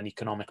and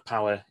economic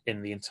power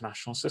in the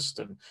international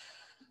system.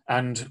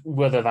 And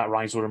whether that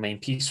rise will remain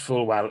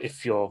peaceful, well,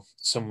 if you're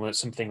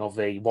something of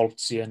a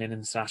Waltzian in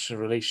international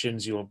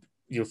relations, you'll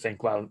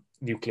think, well,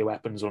 nuclear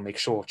weapons will make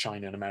sure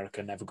China and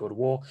America never go to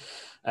war,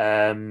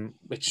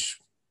 which,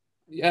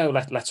 yeah,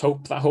 let's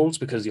hope that holds,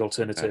 because the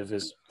alternative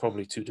is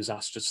probably too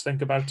disastrous to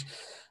think about.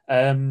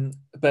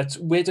 But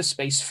where does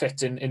space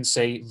fit in,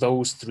 say,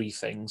 those three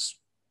things?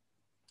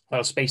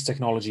 Well, space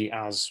technology,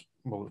 as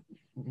well,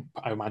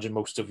 I imagine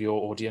most of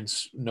your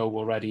audience know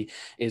already,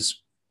 is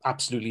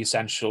absolutely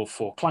essential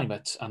for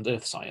climate and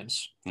earth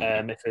science.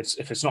 If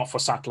it's not for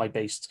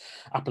satellite-based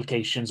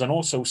applications and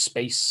also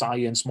space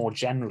science more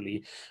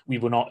generally, we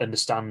will not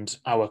understand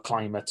our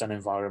climate and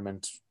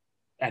environment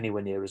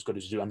anywhere near as good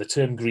as we do. And the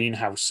term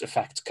greenhouse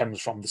effect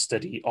comes from the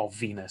study of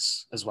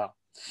Venus as well.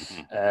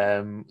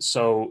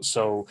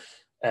 So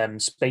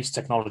space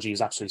technology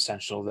is absolutely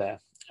essential there.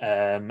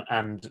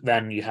 And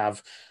then you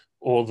have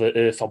all the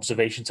Earth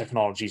observation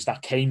technologies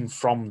that came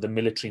from the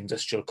military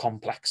industrial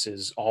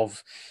complexes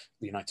of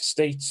the United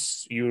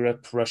States,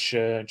 Europe,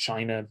 Russia,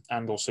 China,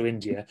 and also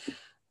India.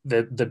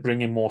 They're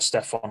bringing more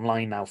stuff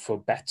online now for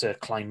better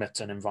climate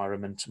and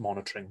environment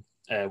monitoring,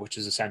 which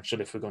is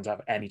essential if we're going to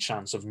have any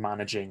chance of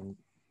managing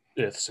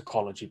Earth's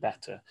ecology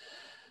better.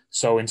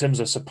 So in terms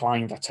of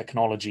supplying that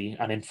technology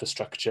and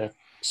infrastructure,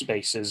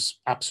 space is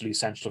absolutely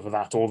essential for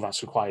that. All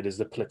that's required is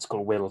the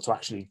political will to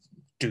actually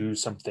do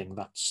something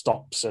that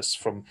stops us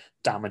from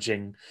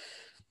damaging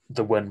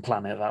the one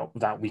planet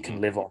that we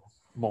can live on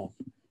more.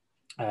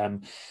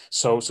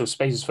 So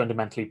space is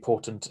fundamentally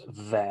important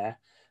there.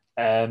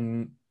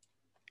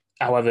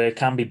 However, it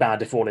can be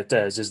bad if all it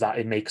does is that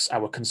it makes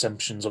our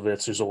consumptions of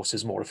Earth's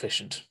resources more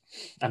efficient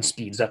and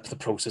speeds up the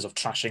process of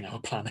trashing our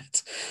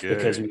planet.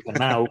 Because we can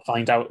now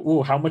find out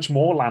how much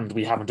more land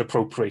we haven't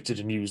appropriated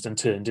and used and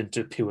turned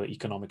into pure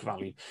economic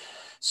value.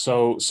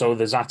 So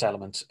there's that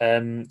element.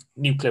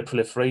 Nuclear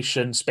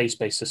proliferation,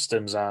 space-based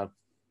systems are,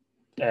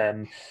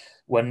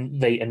 when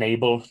they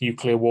enable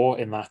nuclear war,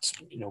 in that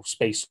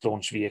space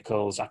launch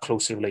vehicles are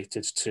closely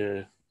related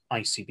to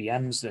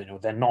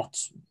ICBMs. They're not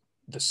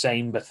the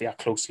same, but they are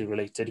closely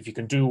related. If you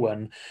can do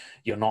one,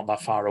 you're not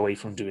that far away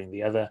from doing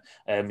the other.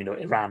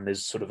 Iran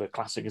is sort of a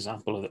classic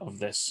example of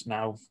this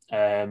now.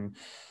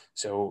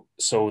 So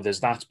there's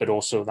that, but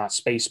also that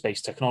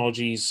space-based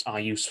technologies are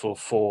useful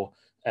for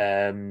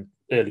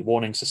early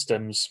warning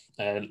systems,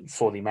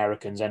 for the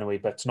Americans anyway,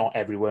 but not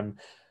everyone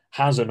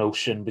has an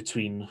ocean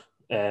between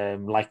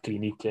likely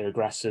nuclear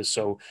aggressors.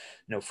 So,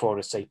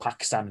 for, say,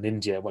 Pakistan and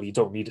India, well, you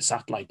don't need a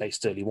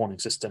satellite-based early warning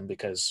system,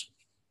 because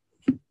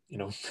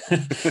you're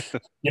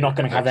not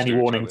going to have any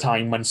warning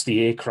time once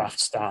the aircraft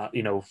start,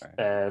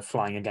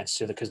 flying against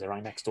each other, because they're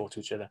right next door to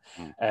each other.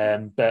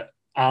 But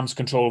arms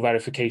control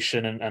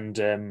verification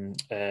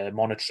and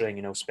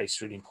monitoring, space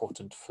is really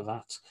important for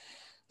that.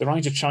 The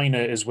rise of China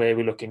is where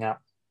we're looking at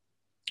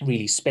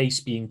really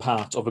space being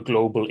part of a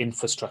global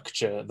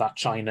infrastructure that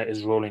China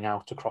is rolling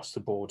out across the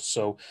board.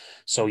 So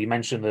you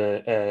mentioned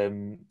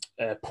the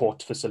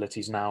port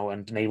facilities now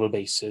and naval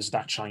bases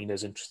that China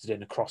is interested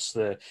in across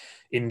the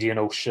Indian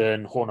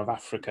Ocean, Horn of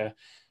Africa,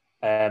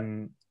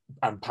 and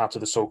part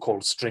of the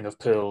so-called String of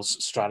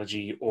Pearls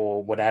strategy,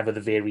 or whatever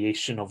the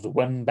variation of the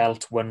One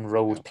Belt, One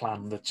Road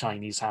plan the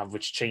Chinese have,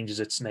 which changes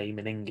its name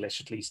in English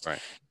at least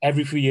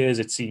every few years,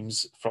 it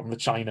seems, from the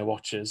China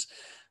watchers.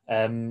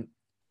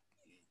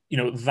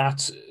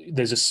 That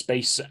there's a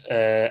space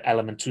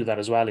element to that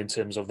as well, in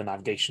terms of the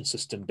navigation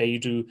system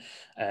Beidou,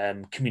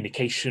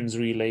 communications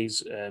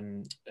relays,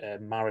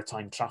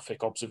 maritime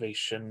traffic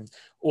observation,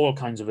 all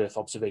kinds of Earth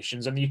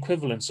observations, and the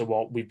equivalents of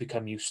what we've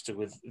become used to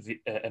with the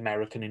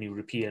American and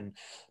European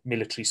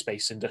military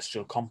space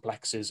industrial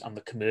complexes and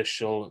the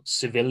commercial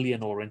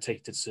civilian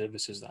orientated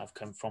services that have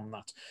come from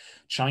that.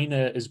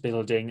 China is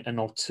building an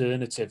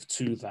alternative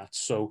to that.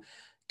 So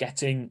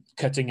getting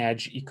cutting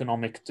edge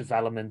economic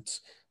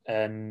development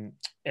and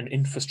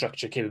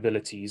infrastructure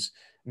capabilities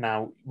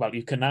now, well,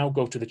 you can now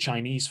go to the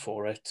Chinese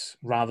for it,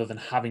 rather than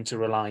having to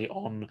rely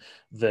on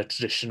the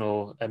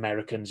traditional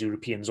Americans,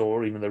 Europeans,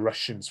 or even the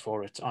Russians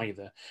for it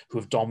either, who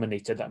have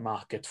dominated that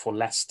market for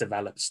less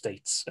developed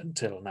states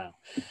until now.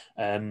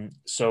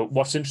 So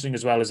what's interesting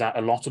as well is that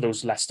a lot of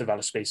those less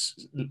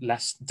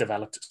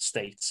developed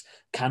states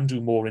can do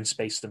more in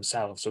space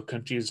themselves. So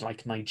countries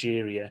like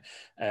Nigeria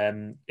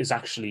is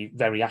actually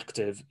very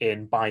active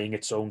in buying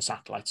its own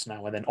satellites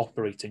now and then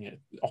operating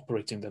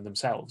them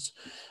themselves.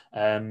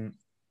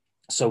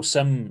 So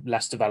some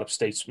less developed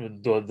states,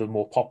 the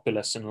more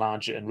populous and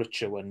larger and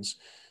richer ones,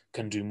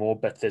 can do more,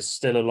 but there's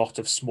still a lot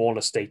of smaller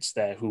states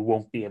there who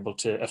won't be able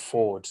to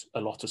afford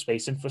a lot of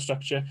space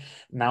infrastructure.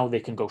 Now they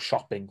can go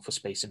shopping for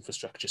space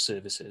infrastructure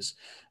services,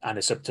 and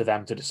it's up to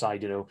them to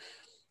decide,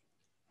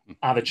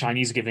 are the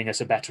Chinese giving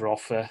us a better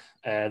offer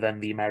than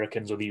the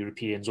Americans or the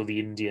Europeans or the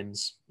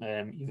Indians,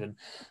 even,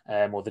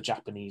 or the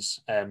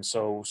Japanese?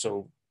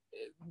 So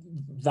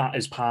that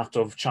is part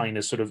of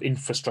China's sort of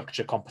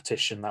infrastructure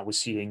competition that we're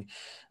seeing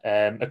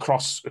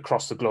across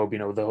the globe. You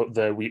know,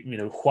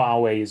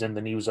 Huawei is in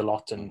the news a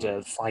lot, and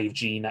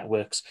 5G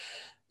networks.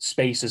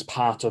 Space is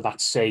part of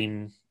that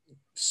same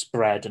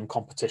spread and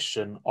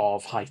competition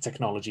of high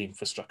technology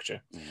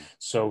infrastructure.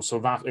 So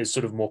that is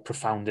sort of more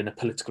profound in a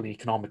political and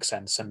economic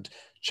sense. And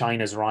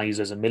China's rise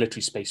as a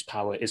military space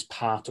power is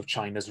part of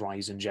China's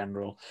rise in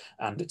general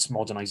and its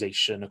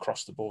modernization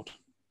across the board.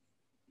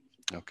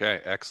 Okay,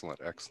 excellent.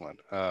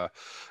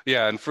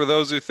 Yeah, and for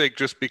those who think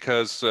just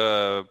because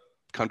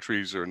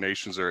countries or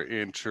nations are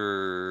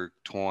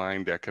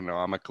intertwined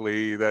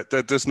economically,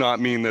 that does not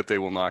mean that they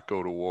will not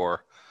go to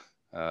war.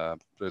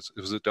 Was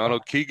it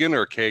Donald Keegan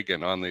or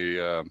Kagan on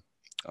the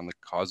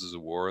causes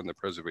of war and the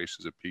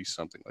preservations of peace,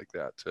 something like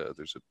that?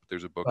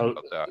 There's a book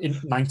about that. In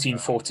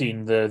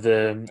 1914,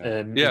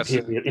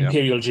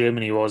 Imperial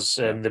Germany was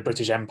the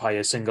British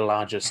Empire's single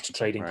largest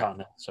trading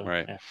partner. So,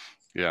 right.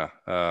 Yeah.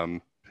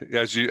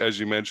 As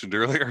you mentioned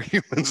earlier,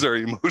 humans are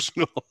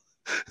emotional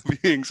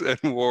beings, and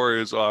war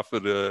is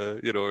often,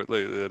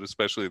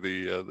 especially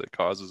the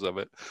causes of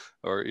it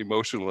are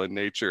emotional in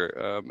nature.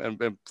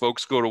 And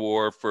folks go to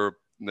war for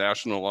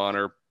national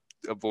honor,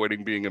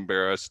 avoiding being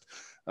embarrassed,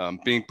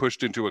 being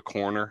pushed into a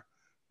corner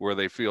where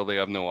they feel they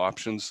have no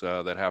options.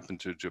 That happened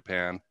to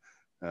Japan.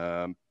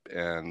 In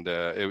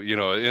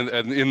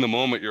the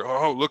moment you're,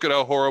 oh, look at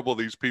how horrible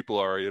these people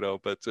are,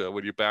 but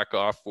when you back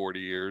off 40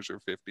 years or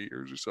 50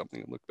 years or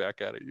something and look back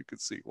at it, you can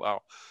see,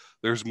 wow,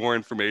 there's more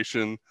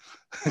information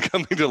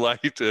coming to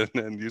light,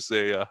 and you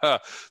say,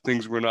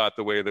 things were not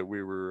the way that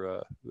we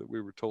were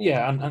told.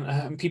 Yeah,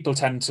 and people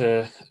tend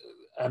to,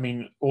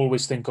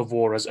 always think of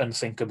war as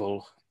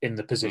unthinkable in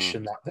the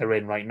position that they're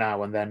in right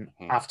now, and then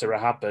after it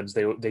happens,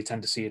 they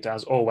tend to see it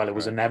as, oh well, it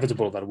was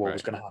inevitable that war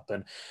was going to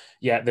happen.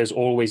 Yeah, there's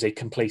always a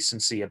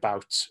complacency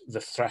about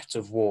the threat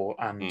of war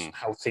and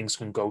how things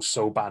can go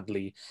so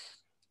badly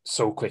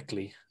so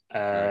quickly.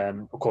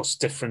 Of course,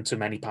 different to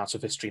many parts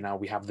of history now,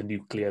 we have the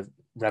nuclear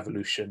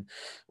revolution,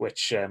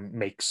 which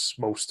makes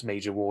most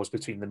major wars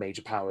between the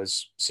major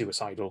powers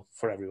suicidal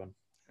for everyone.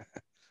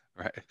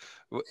 Right.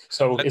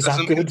 So is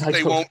that good?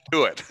 They won't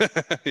do it.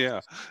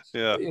 Yeah.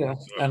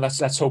 And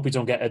let's hope we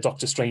don't get a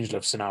Doctor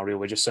Strangelove scenario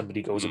where just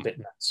somebody goes a bit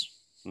nuts.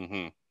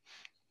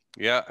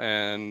 Yeah,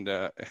 and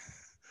I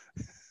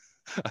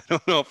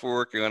don't know if we're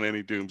working on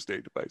any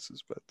doomsday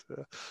devices, but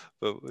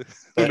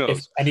who knows?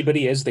 If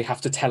anybody is, they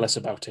have to tell us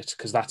about it,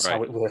 because that's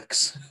how it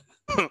works.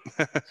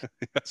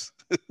 Yes,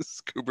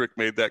 Kubrick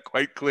made that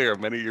quite clear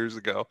many years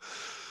ago.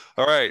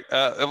 All right.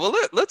 Well,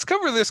 let's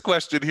cover this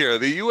question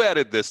here. You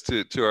added this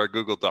to our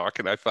Google Doc,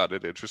 and I found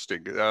it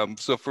interesting.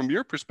 So from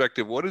your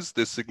perspective, what is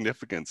the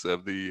significance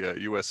of the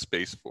U.S.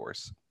 Space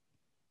Force?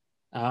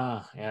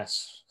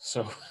 Yes.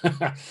 So,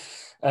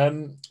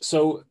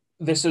 so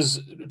this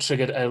has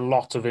triggered a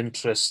lot of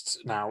interest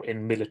now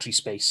in military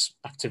space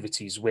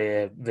activities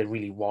where there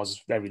really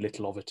was very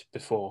little of it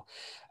before.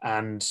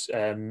 And,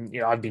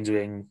 I've been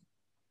doing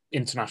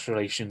international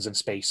relations and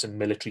space and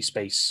military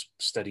space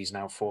studies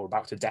now for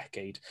about a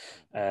decade,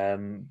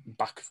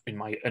 back in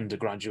my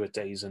undergraduate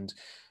days. And,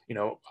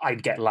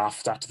 I'd get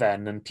laughed at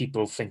then, and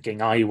people thinking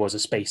I was a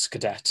space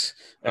cadet,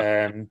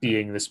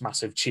 being this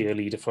massive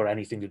cheerleader for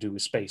anything to do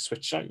with space,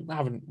 which I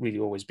haven't really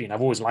always been.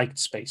 I've always liked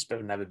space, but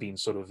I've never been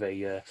sort of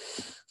a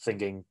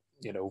thinking,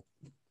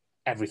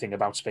 everything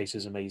about space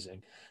is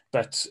amazing.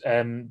 But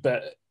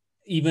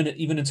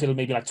even until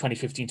maybe like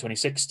 2015,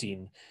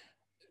 2016,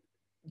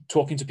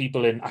 talking to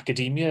people in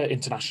academia,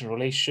 international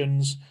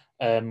relations,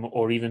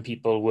 or even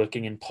people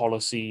working in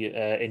policy,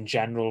 in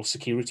general,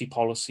 security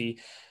policy,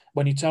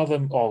 when you tell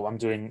them, oh, I'm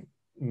doing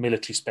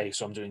military space,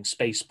 or I'm doing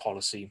space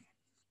policy,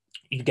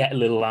 you get a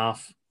little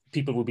laugh.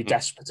 People will be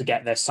desperate to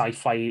get their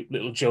sci-fi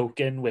little joke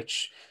in,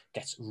 which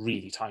gets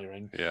really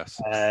tiring. Yes.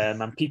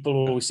 And people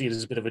always see it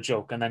as a bit of a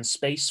joke. And then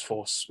Space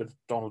Force with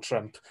Donald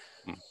Trump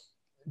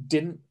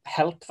didn't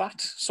help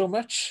that so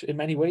much in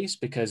many ways,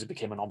 because it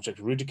became an object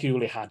of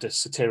ridicule. It had a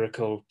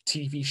satirical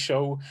TV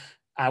show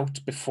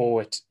out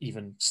before it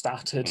even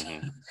started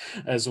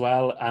as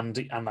well, and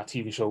that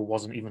TV show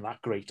wasn't even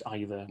that great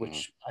either,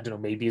 which I don't know,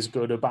 maybe is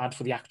good or bad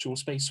for the actual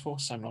Space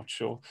Force, I'm not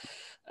sure.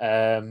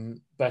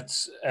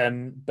 But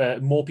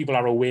more people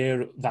are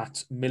aware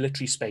that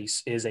military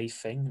space is a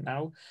thing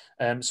now.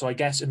 So I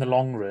guess in the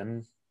long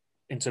run,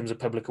 in terms of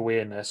public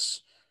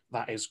awareness,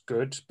 that is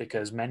good,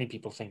 because many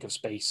people think of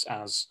space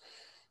as,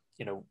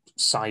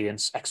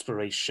 science,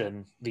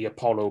 exploration, the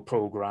Apollo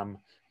program.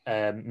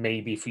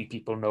 Maybe a few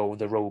people know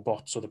the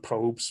robots or the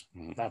probes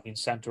that have been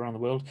sent around the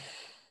world.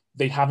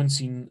 They haven't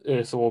seen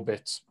Earth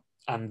orbit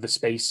and the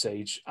space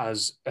age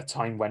as a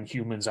time when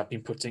humans have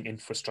been putting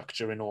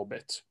infrastructure in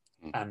orbit.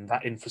 And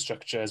that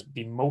infrastructure has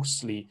been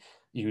mostly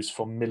used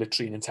for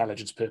military and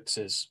intelligence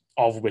purposes,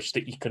 of which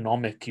the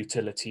economic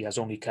utility has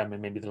only come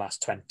in maybe the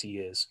last 20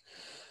 years.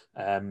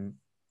 And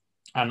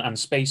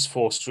Space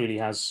Force really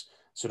has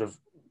sort of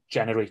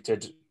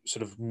generated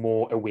sort of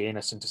more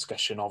awareness and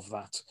discussion of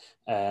that.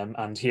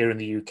 And here in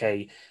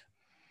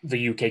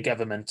the UK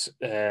government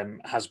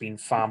has been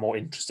far more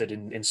interested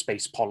in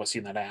space policy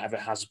than it ever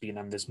has been,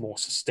 and there's more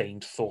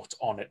sustained thought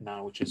on it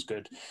now, which is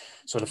good.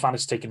 So the fact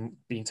it's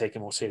being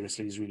taken more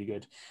seriously is really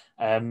good.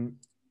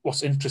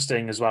 What's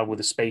interesting as well with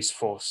the Space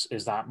Force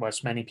is that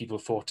whilst many people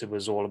thought it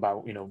was all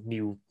about, you know,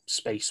 new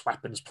space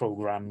weapons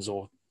programs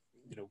or,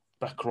 you know,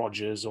 Buck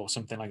Rogers or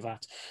something like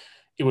that,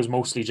 it was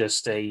mostly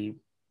just a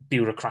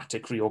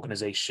bureaucratic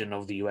reorganization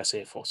of the US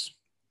Air Force,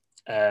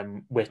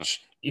 which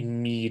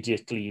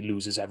immediately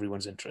loses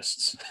everyone's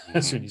interests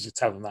as soon as you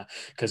tell them that,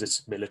 because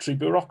it's military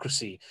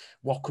bureaucracy.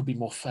 What could be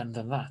more fun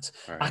than that?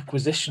 Right.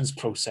 Acquisitions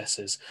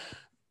processes,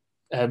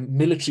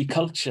 military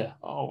culture.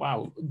 Oh,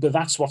 wow. But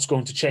that's what's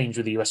going to change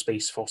with the US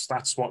Space Force.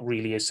 That's what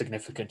really is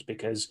significant,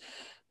 because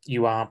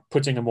you are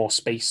putting a more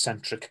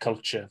space-centric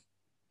culture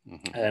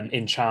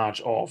in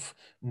charge of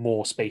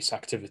more space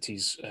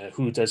activities.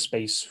 Who does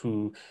space,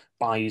 who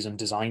buys and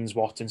designs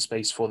what in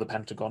space for the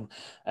Pentagon.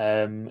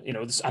 You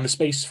know, and the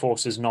Space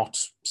Force is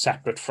not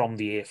separate from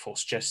the Air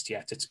Force just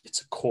yet.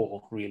 It's a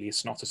core, really.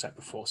 It's not a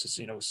separate force. It's,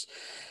 you know,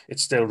 it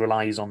still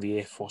relies on the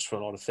Air Force for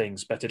a lot of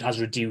things, but it has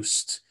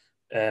reduced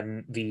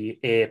the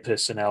air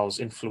personnel's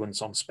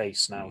influence on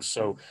space now.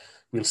 So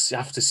we'll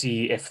have to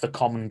see if the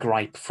common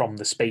gripe from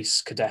the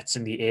space cadets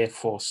in the Air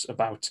Force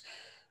about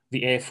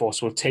the Air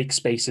Force will take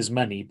space's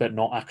money but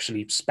not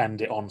actually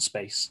spend it on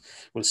space.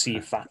 We'll see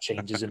if that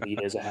changes in the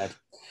years ahead.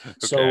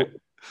 Okay.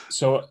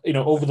 So, you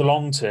know, over the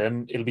long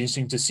term, it'll be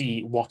interesting to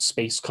see what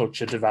space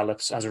culture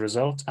develops as a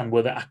result, and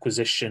whether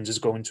acquisitions is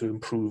going to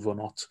improve or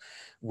not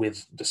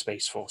with the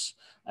Space Force.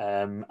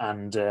 And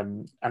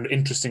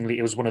interestingly,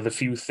 it was one of the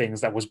few things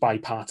that was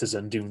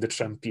bipartisan during the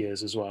Trump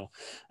years as well.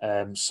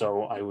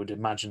 So I would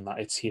imagine that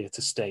it's here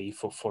to stay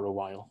for a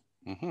while.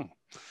 Mm-hmm.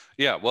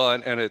 Yeah, well,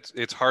 and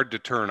it's hard to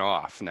turn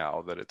off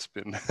now that it's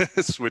been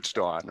switched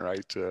on,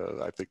 right?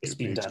 I think it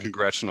needs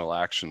congressional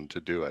action to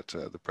do it.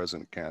 The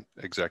president can't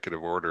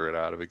executive order it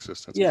out of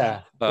existence.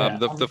 Yeah.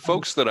 The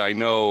folks that I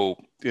know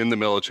in the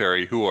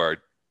military who are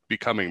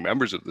becoming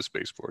members of the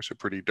Space Force are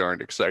pretty darn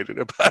excited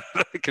about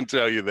it. I can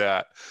tell you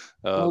that.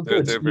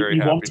 They're very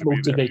happy want to be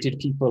motivated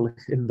people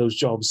in those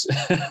jobs,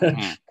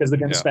 because they're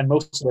going to spend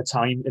most of their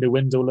time in a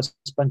windowless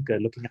bunker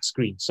looking at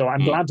screens. So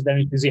I'm glad they're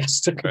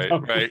enthusiastic about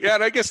it. Right. Yeah,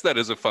 and I guess that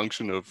is a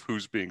function of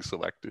who's being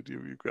selected.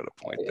 You've got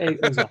a point there.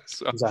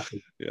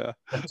 Exactly. Yeah.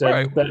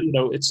 But you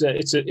know,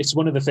 it's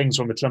one of the things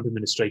from the Trump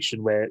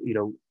administration where, you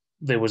know,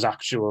 there was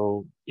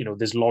actual, you know,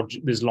 there's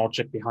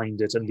logic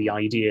behind it, and the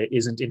idea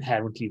isn't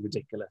inherently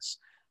ridiculous.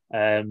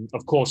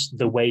 Of course,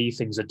 the way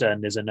things are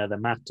done is another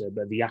matter,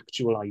 but the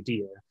actual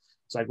idea,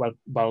 it's like,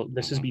 well,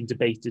 this has been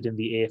debated in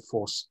the Air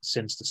Force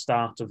since the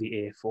start of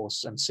the Air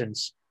Force, and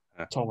since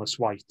Thomas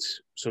White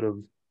sort of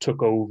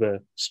took over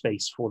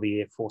space for the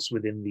Air Force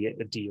within the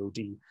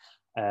DoD.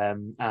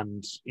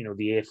 And, you know,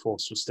 the Air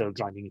Force was still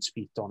dragging its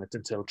feet on it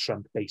until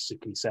Trump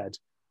basically said,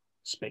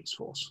 Space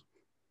Force.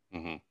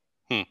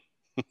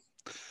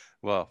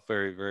 Well,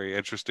 very, very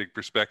interesting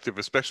perspective,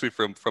 especially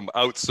from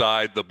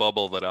outside the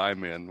bubble that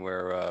I'm in,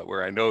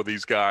 where I know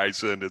these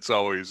guys, and it's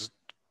always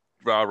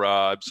rah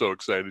rah, I'm so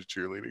excited,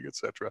 cheerleading,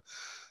 etc.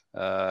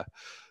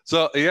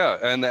 So yeah,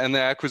 and the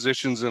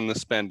acquisitions and the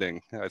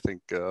spending, I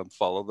think,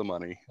 follow the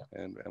money,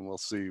 and we'll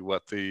see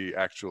what the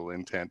actual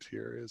intent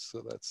here is.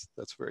 So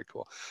that's very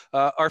cool.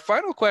 Our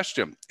final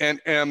question, and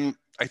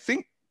I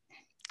think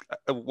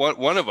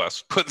one of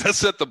us put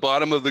this at the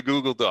bottom of the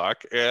Google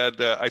Doc,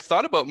 and I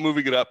thought about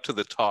moving it up to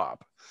the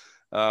top,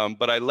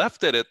 but I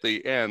left it at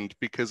the end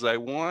because I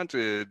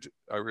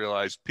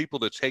realized people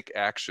to take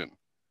action.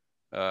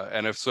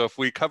 And if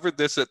we covered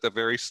this at the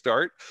very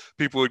start,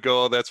 people would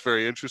go, oh, that's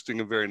very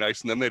interesting and very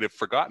nice, and then they'd have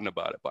forgotten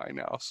about it by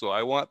now. So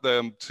I want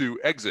them to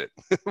exit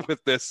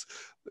with this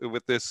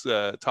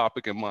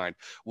topic in mind.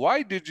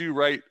 Why did you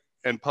write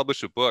and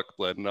publish a book,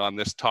 Bleddyn, on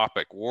this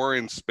topic, war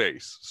in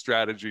space,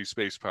 strategy,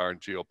 space power, and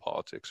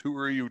geopolitics? Who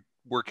are you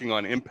working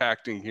on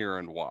impacting here,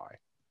 and why?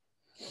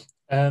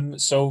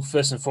 So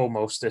first and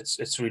foremost,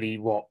 it's really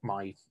what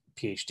my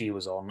PhD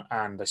was on,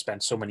 and I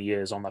spent so many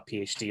years on that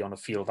PhD on a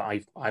field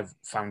that I've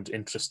found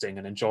interesting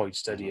and enjoyed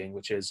studying,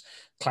 which is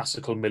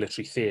classical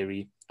military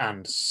theory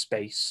and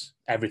space.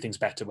 Everything's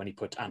better when you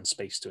put "and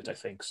space" to it, I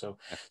think. So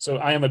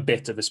I am a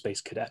bit of a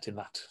space cadet in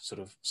that sort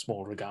of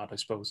small regard, I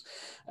suppose.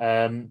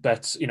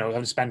 But you know,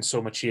 I've spent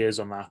so much years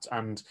on that,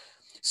 and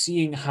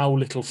seeing how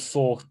little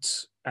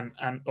thought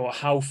or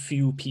how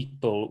few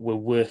people were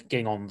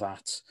working on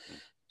that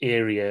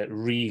area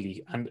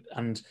really,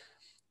 and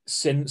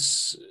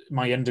since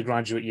my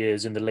undergraduate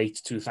years in the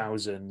late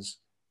 2000s,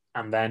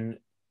 and then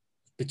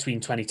between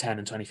 2010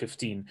 and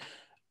 2015,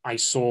 I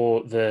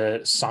saw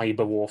the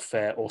cyber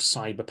warfare or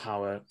cyber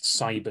power,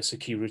 cyber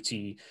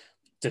security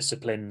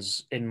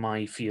disciplines in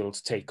my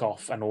field take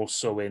off, and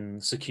also in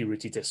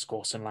security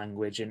discourse and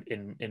language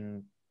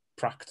in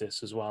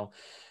practice as well,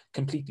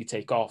 completely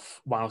take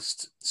off,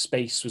 whilst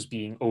space was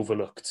being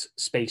overlooked,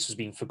 space was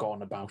being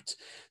forgotten about.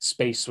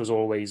 Space was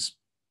always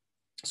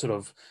sort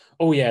of,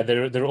 oh yeah,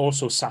 there are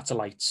also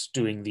satellites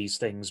doing these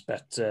things,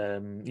 but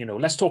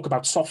let's talk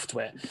about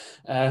software.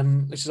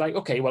 Which is like,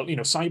 okay, well,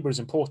 cyber is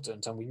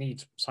important and we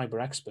need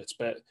cyber experts,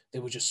 but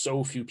there were just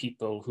so few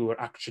people who were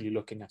actually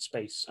looking at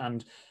space,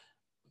 and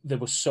there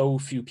were so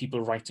few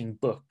people writing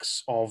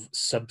books of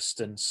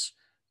substance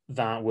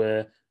that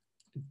were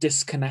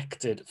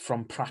disconnected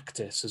from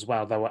practice as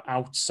well, that were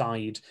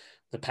outside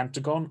the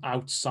Pentagon,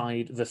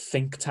 outside the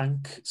think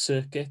tank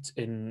circuit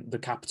in the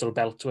Capital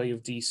Beltway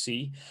of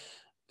DC.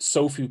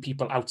 So few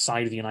people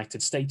outside of the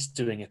United States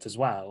doing it as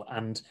well.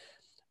 And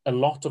a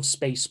lot of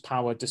space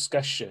power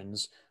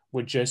discussions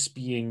were just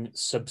being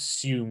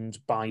subsumed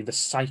by the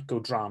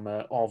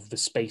psychodrama of the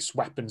space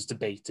weapons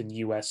debate in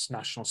US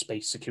national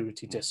space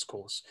security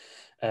discourse.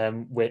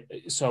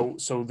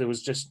 So there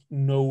was just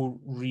no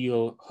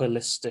real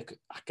holistic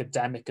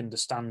academic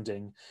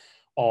understanding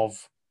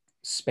of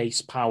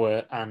space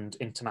power and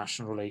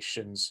international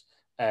relations,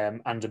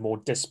 and a more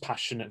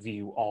dispassionate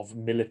view of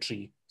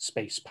military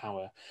space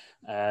power.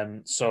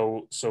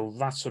 So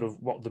that's sort of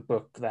what the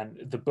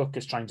book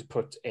is trying to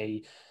put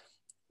a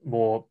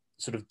more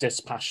sort of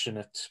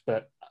dispassionate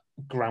but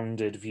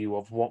grounded view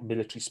of what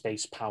military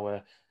space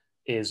power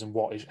is and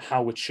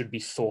how it should be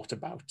thought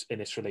about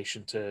in its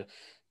relation to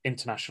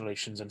international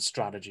relations and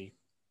strategy.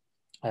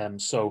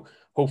 So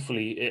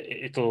hopefully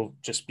it'll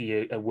just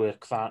be a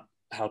work that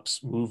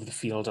helps move the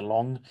field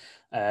along,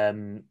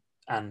 and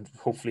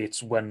hopefully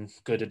it's one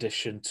good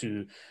addition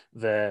to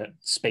the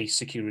space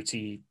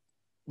security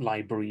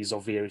libraries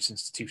of various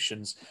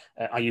institutions.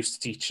 I used to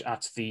teach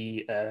at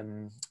the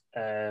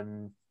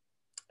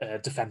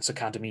Defence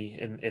Academy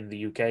in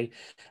the UK,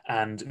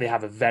 and they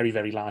have a very,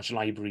 very large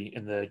library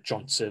in the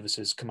Joint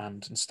Services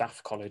Command and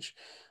Staff College,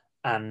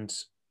 and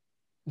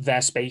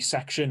their space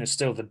section is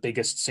still the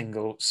biggest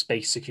single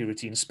space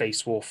security and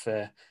space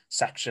warfare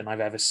section I've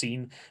ever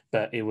seen,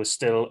 but it was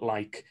still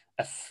like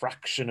a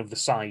fraction of the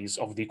size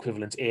of the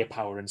equivalent air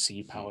power and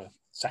sea power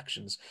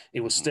sections.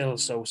 It was still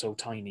so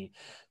tiny.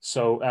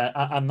 So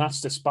and that's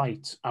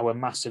despite our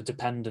massive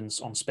dependence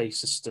on space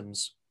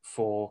systems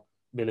for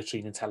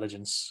military and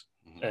intelligence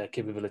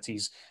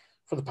capabilities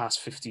for the past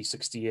 50,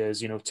 60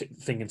 years,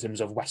 think in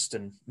terms of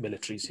Western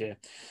militaries here.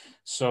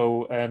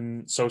 So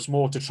it's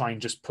more to try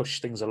and just push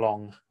things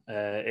along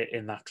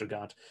in that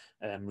regard,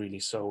 really.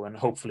 So, and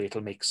hopefully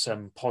it'll make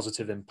some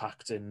positive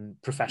impact in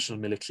professional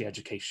military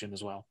education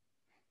as well.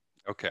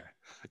 Okay.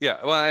 Yeah.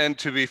 Well, and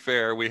to be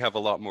fair, we have a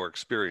lot more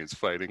experience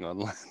fighting on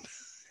land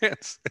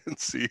and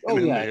sea and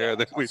in the air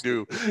than we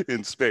do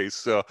in space.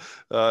 So,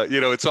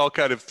 it's all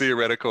kind of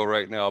theoretical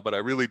right now, but I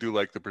really do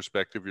like the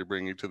perspective you're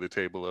bringing to the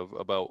table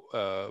about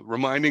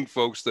reminding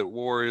folks that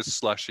war is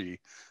slushy,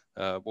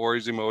 war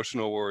is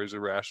emotional, war is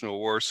irrational,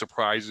 war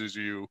surprises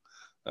you.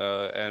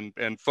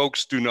 And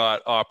folks do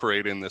not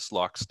operate in this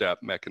lockstep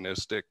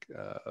mechanistic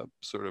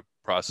sort of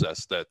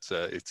process that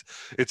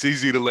it's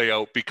easy to lay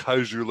out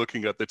because you're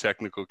looking at the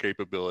technical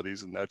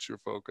capabilities and that's your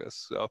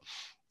focus. So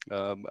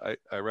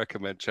I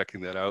recommend checking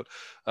that out.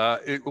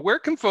 Where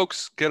can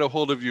folks get a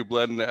hold of you,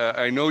 Bleddyn?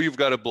 I know you've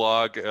got a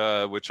blog,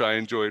 which I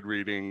enjoyed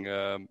reading,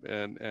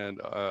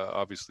 and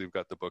obviously you've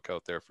got the book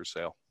out there for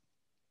sale.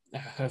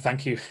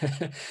 Thank you.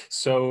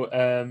 So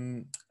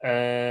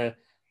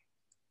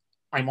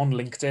I'm on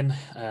LinkedIn,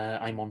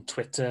 I'm on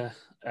Twitter,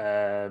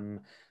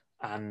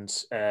 and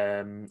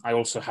I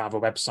also have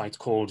a website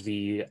called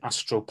the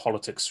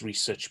Astropolitics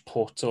Research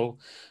Portal.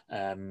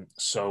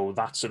 So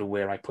that's sort of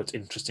where I put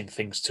interesting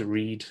things to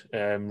read,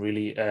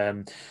 really.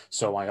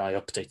 So I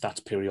update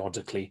that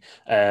periodically.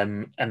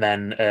 And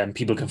then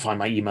people can find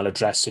my email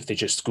address if they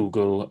just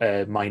Google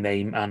my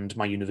name and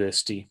my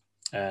university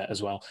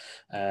as well.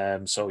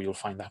 So you'll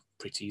find that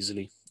pretty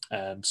easily.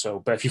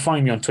 But if you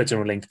find me on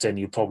Twitter or LinkedIn,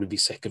 you'll probably be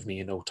sick of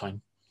me in no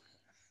time.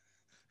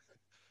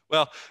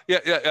 Well,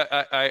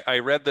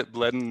 I read that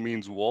Bleddyn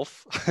means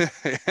wolf,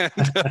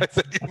 and I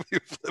think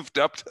you've lived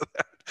up to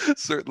that,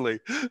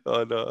 certainly,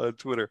 on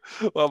Twitter.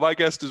 Well, my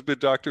guest has been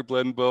Dr.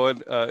 Bleddyn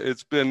Bowen.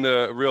 It's been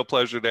a real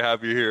pleasure to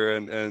have you here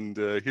and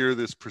hear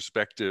this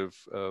perspective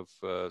of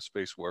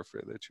space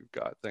warfare that you've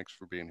got. Thanks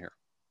for being here.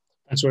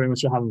 Thanks very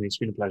much for having me. It's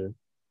been a pleasure.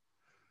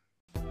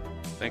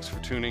 Thanks for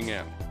tuning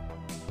in.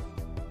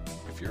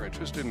 If you're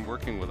interested in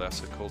working with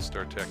us at Cold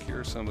Star Tech,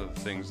 here are some of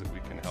the things that we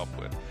can help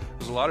with.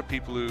 There's a lot of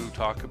people who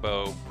talk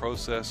about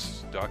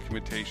process,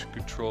 documentation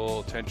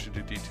control, attention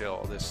to detail,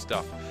 all this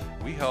stuff.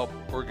 We help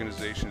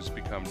organizations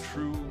become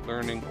true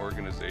learning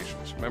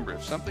organizations. Remember,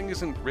 if something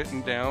isn't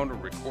written down or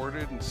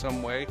recorded in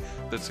some way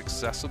that's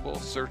accessible,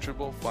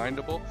 searchable,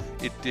 findable,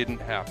 it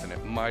didn't happen.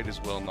 It might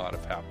as well not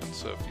have happened.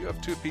 So if you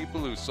have two people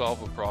who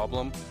solve a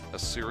problem, a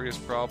serious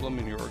problem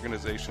in your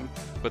organization,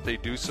 but they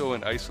do so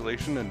in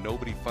isolation and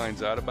nobody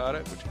finds out about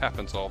it, which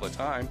happens all the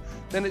time,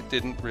 then it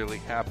didn't really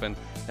happen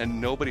and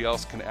nobody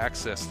else can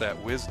access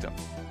that wisdom.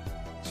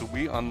 So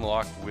we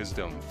unlock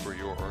wisdom for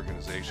your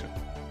organization.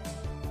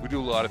 We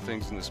do a lot of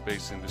things in the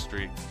space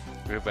industry.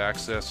 We have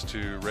access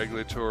to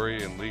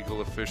regulatory and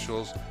legal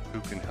officials who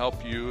can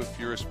help you, if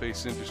you're a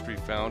space industry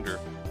founder,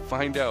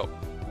 find out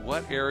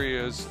what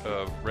areas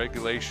of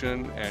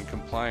regulation and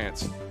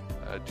compliance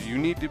do you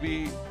need to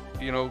be,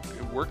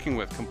 working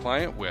with,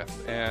 compliant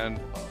with? And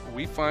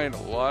we find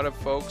a lot of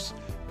folks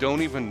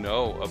don't even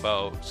know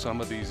about some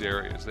of these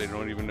areas. They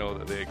don't even know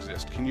that they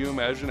exist. Can you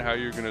imagine how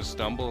you're going to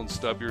stumble and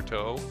stub your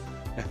toe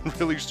and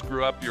really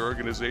screw up your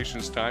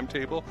organization's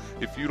timetable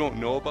if you don't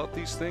know about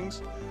these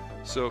things?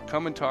 So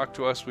come and talk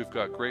to us. We've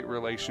got great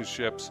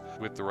relationships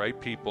with the right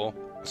people,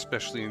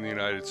 especially in the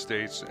United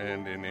States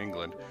and in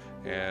England,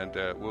 and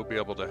we'll be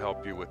able to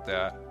help you with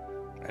that.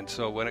 And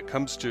so when it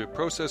comes to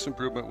process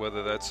improvement,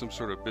 whether that's some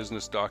sort of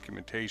business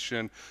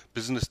documentation,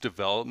 business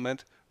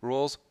development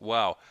rules,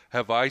 wow,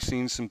 have I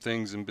seen some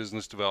things in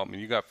business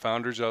development. You got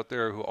founders out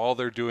there who all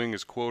they're doing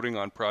is quoting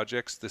on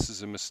projects. This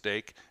is a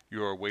mistake.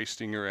 You are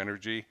wasting your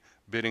energy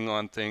bidding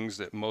on things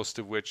that most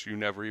of which you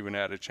never even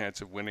had a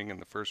chance of winning in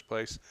the first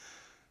place.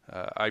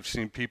 I've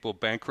seen people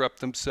bankrupt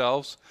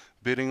themselves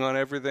bidding on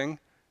everything,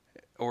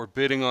 or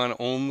bidding on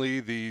only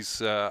these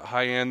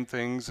high-end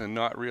things and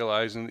not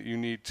realizing that you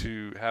need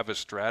to have a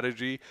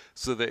strategy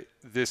so that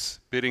this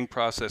bidding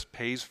process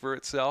pays for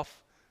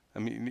itself. I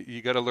mean,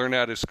 you got to learn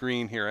how to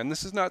screen here. And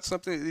this is not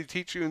something that they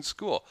teach you in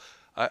school.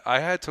 I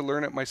had to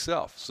learn it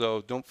myself,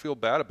 so don't feel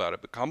bad about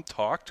it, but come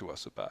talk to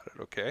us about it,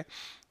 okay?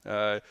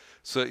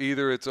 So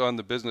either it's on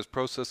the business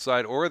process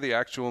side or the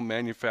actual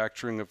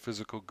manufacturing of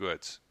physical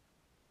goods.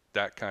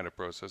 That kind of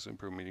process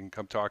improvement. You can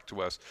come talk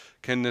to us.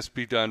 Can this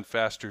be done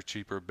faster,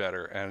 cheaper,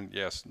 better? And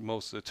yes,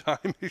 most of the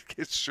time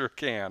it sure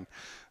can,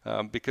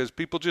 because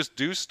people just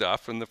do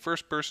stuff, and the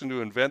first person to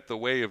invent the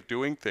way of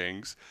doing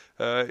things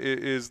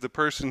is the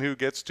person who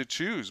gets to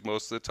choose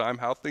most of the time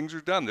how things are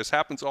done. This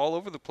happens all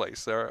over the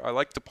place. I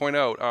like to point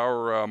out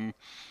our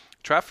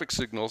traffic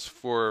signals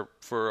for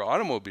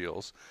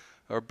automobiles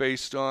are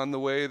based on the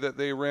way that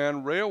they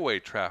ran railway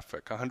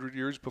traffic 100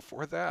 years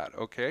before that,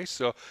 okay?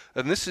 So,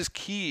 and this is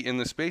key in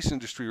the space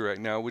industry right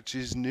now, which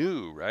is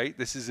new, right?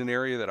 This is an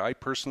area that I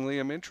personally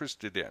am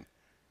interested in.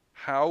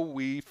 How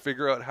we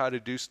figure out how to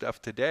do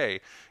stuff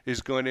today is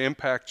going to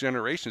impact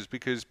generations,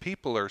 because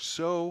people are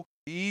so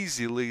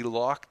easily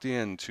locked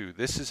into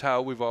this is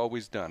how we've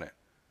always done it.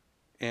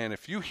 And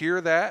if you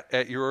hear that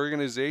at your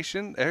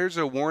organization, there's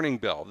a warning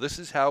bell. This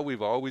is how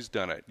we've always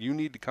done it. You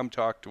need to come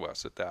talk to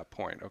us at that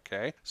point,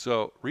 okay?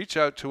 So reach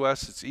out to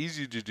us. It's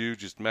easy to do.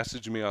 Just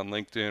message me on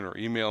LinkedIn or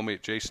email me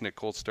at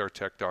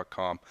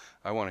jason@coldstartech.com.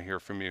 I want to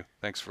hear from you.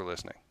 Thanks for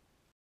listening.